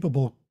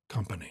capable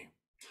company,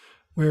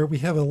 where we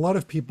have a lot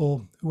of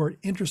people who are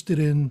interested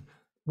in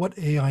what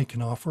AI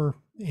can offer.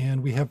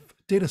 And we have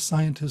data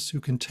scientists who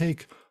can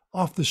take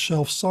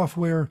off-the-shelf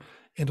software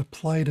and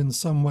apply it in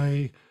some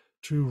way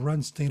to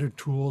run standard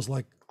tools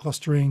like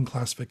clustering,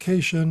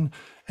 classification,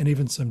 and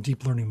even some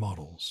deep learning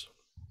models.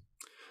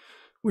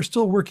 We're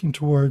still working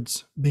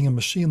towards being a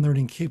machine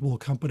learning capable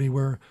company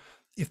where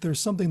if there's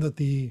something that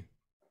the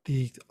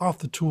off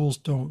the tools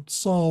don't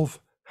solve,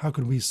 how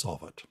could we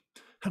solve it?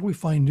 How do we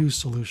find new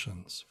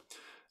solutions?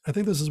 I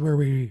think this is where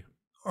we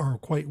are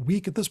quite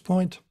weak at this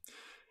point.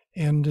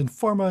 And in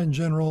pharma in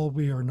general,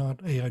 we are not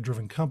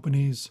AI-driven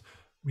companies.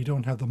 We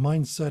don't have the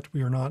mindset.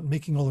 We are not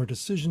making all our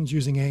decisions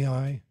using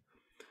AI.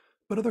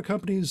 But other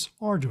companies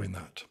are doing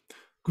that.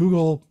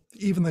 Google,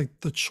 even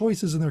the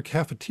choices in their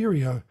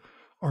cafeteria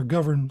are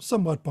governed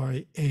somewhat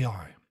by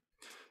AI.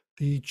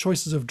 The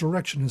choices of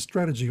direction and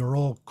strategy are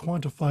all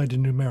quantified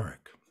and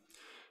numeric.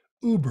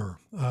 Uber,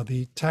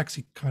 the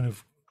taxi kind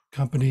of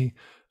company,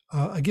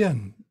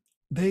 again,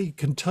 they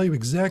can tell you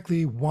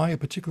exactly why a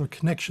particular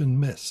connection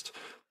missed.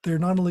 They're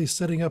not only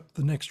setting up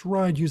the next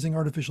ride using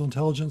artificial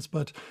intelligence,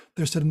 but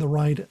they're setting the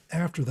ride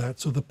after that.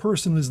 So the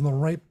person is in the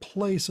right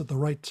place at the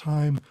right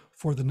time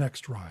for the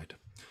next ride.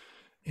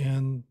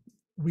 And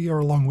we are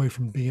a long way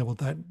from being able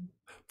to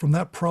from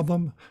that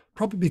problem,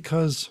 probably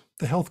because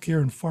the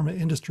healthcare and pharma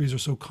industries are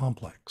so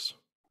complex.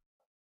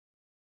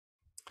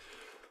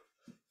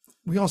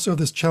 We also have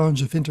this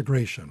challenge of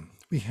integration.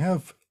 We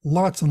have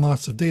lots and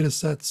lots of data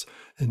sets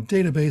and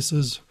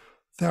databases,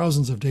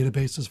 thousands of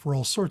databases for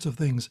all sorts of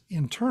things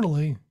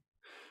internally.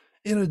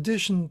 In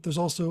addition, there's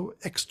also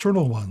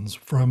external ones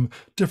from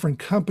different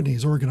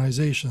companies,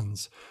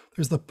 organizations.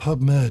 There's the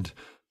PubMed,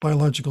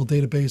 biological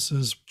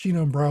databases,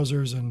 genome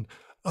browsers, and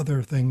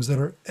other things that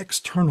are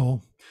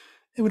external.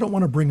 And we don't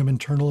want to bring them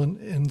internal.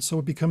 And so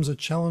it becomes a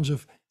challenge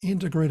of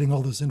integrating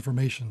all this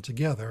information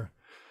together.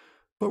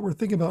 But we're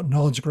thinking about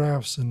knowledge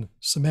graphs and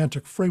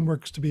semantic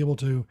frameworks to be able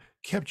to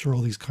capture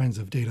all these kinds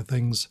of data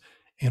things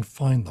and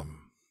find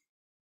them.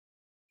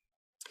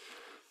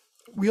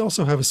 We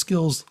also have a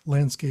skills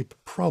landscape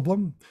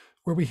problem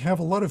where we have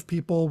a lot of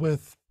people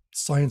with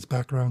science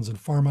backgrounds in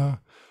pharma.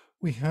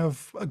 We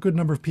have a good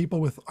number of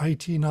people with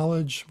IT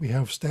knowledge. We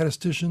have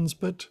statisticians,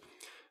 but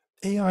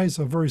AI is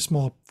a very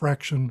small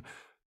fraction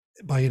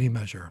by any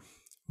measure.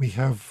 We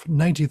have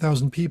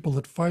 90,000 people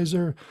at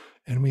Pfizer,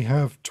 and we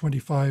have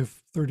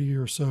 25, 30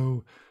 or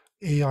so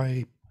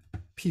AI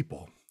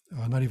people,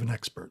 not even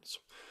experts.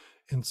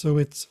 And so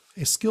it's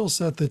a skill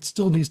set that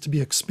still needs to be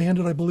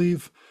expanded, I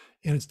believe,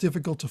 and it's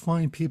difficult to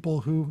find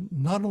people who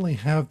not only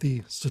have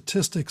the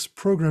statistics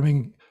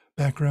programming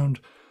background,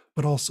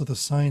 but also the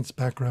science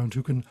background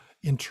who can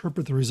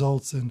interpret the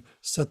results and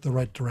set the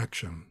right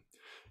direction.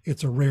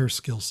 It's a rare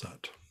skill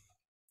set,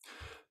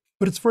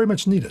 but it's very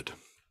much needed.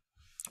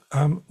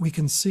 We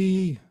can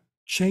see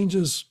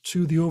changes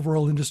to the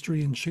overall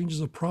industry and changes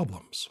of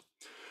problems.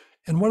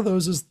 And one of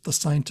those is the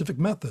scientific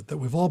method that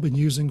we've all been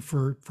using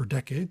for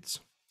decades.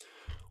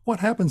 What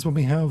happens when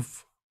we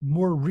have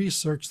more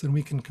research than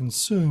we can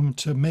consume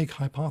to make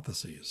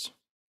hypotheses?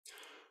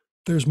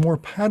 There's more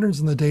patterns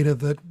in the data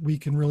that we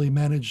can really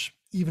manage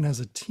even as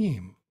a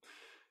team,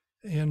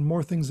 and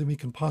more things than we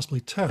can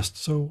possibly test.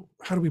 So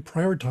how do we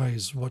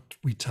prioritize what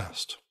we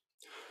test?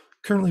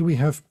 Currently, we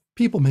have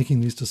people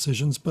making these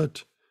decisions,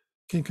 but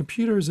can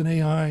computers and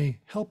AI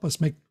help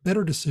us make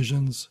better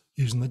decisions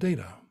using the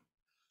data?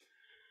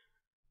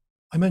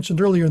 I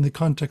mentioned earlier in the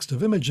context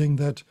of imaging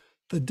that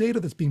the data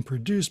that's being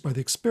produced by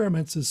the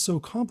experiments is so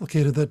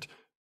complicated that,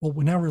 well,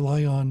 we now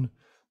rely on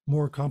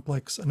more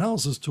complex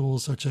analysis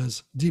tools such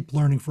as deep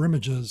learning for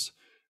images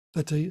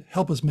that to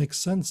help us make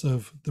sense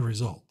of the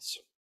results.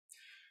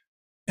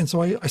 And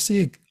so I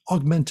see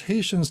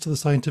augmentations to the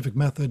scientific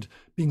method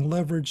being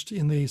leveraged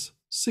in these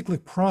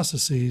cyclic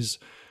processes,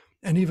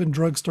 and even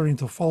drugs starting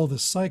to follow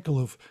this cycle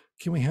of,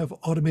 can we have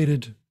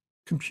automated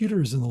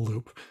computers in the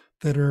loop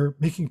that are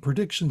making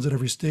predictions at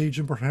every stage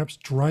and perhaps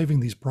driving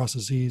these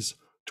processes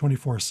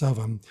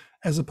 24/7,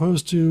 as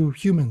opposed to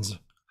humans.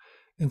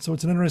 And so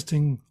it's an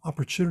interesting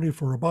opportunity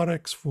for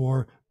robotics,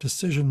 for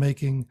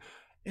decision-making,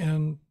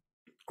 and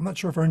I'm not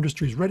sure if our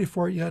industry is ready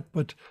for it yet,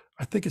 but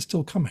I think it's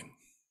still coming.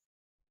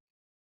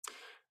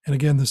 And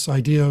again, this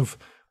idea of,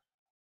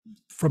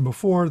 from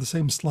before, the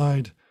same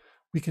slide,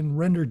 we can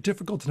render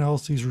difficult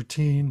analyses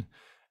routine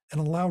and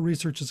allow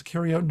researchers to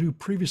carry out new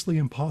previously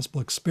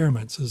impossible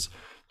experiments is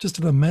just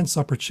an immense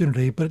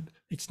opportunity, but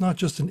it's not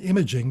just in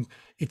imaging,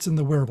 it's in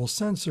the wearable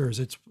sensors,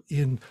 it's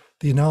in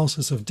the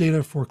analysis of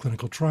data for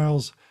clinical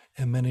trials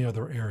and many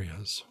other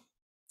areas.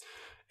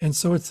 And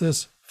so it's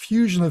this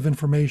fusion of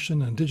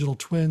information and digital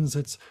twins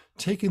that's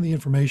taking the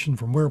information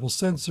from wearable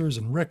sensors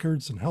and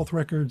records and health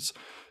records,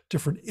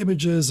 different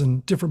images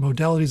and different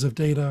modalities of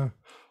data,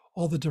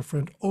 all the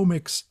different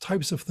omics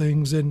types of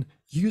things, and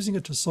using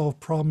it to solve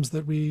problems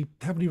that we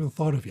haven't even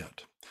thought of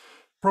yet.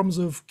 Problems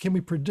of, can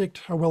we predict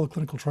how well a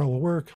clinical trial will work?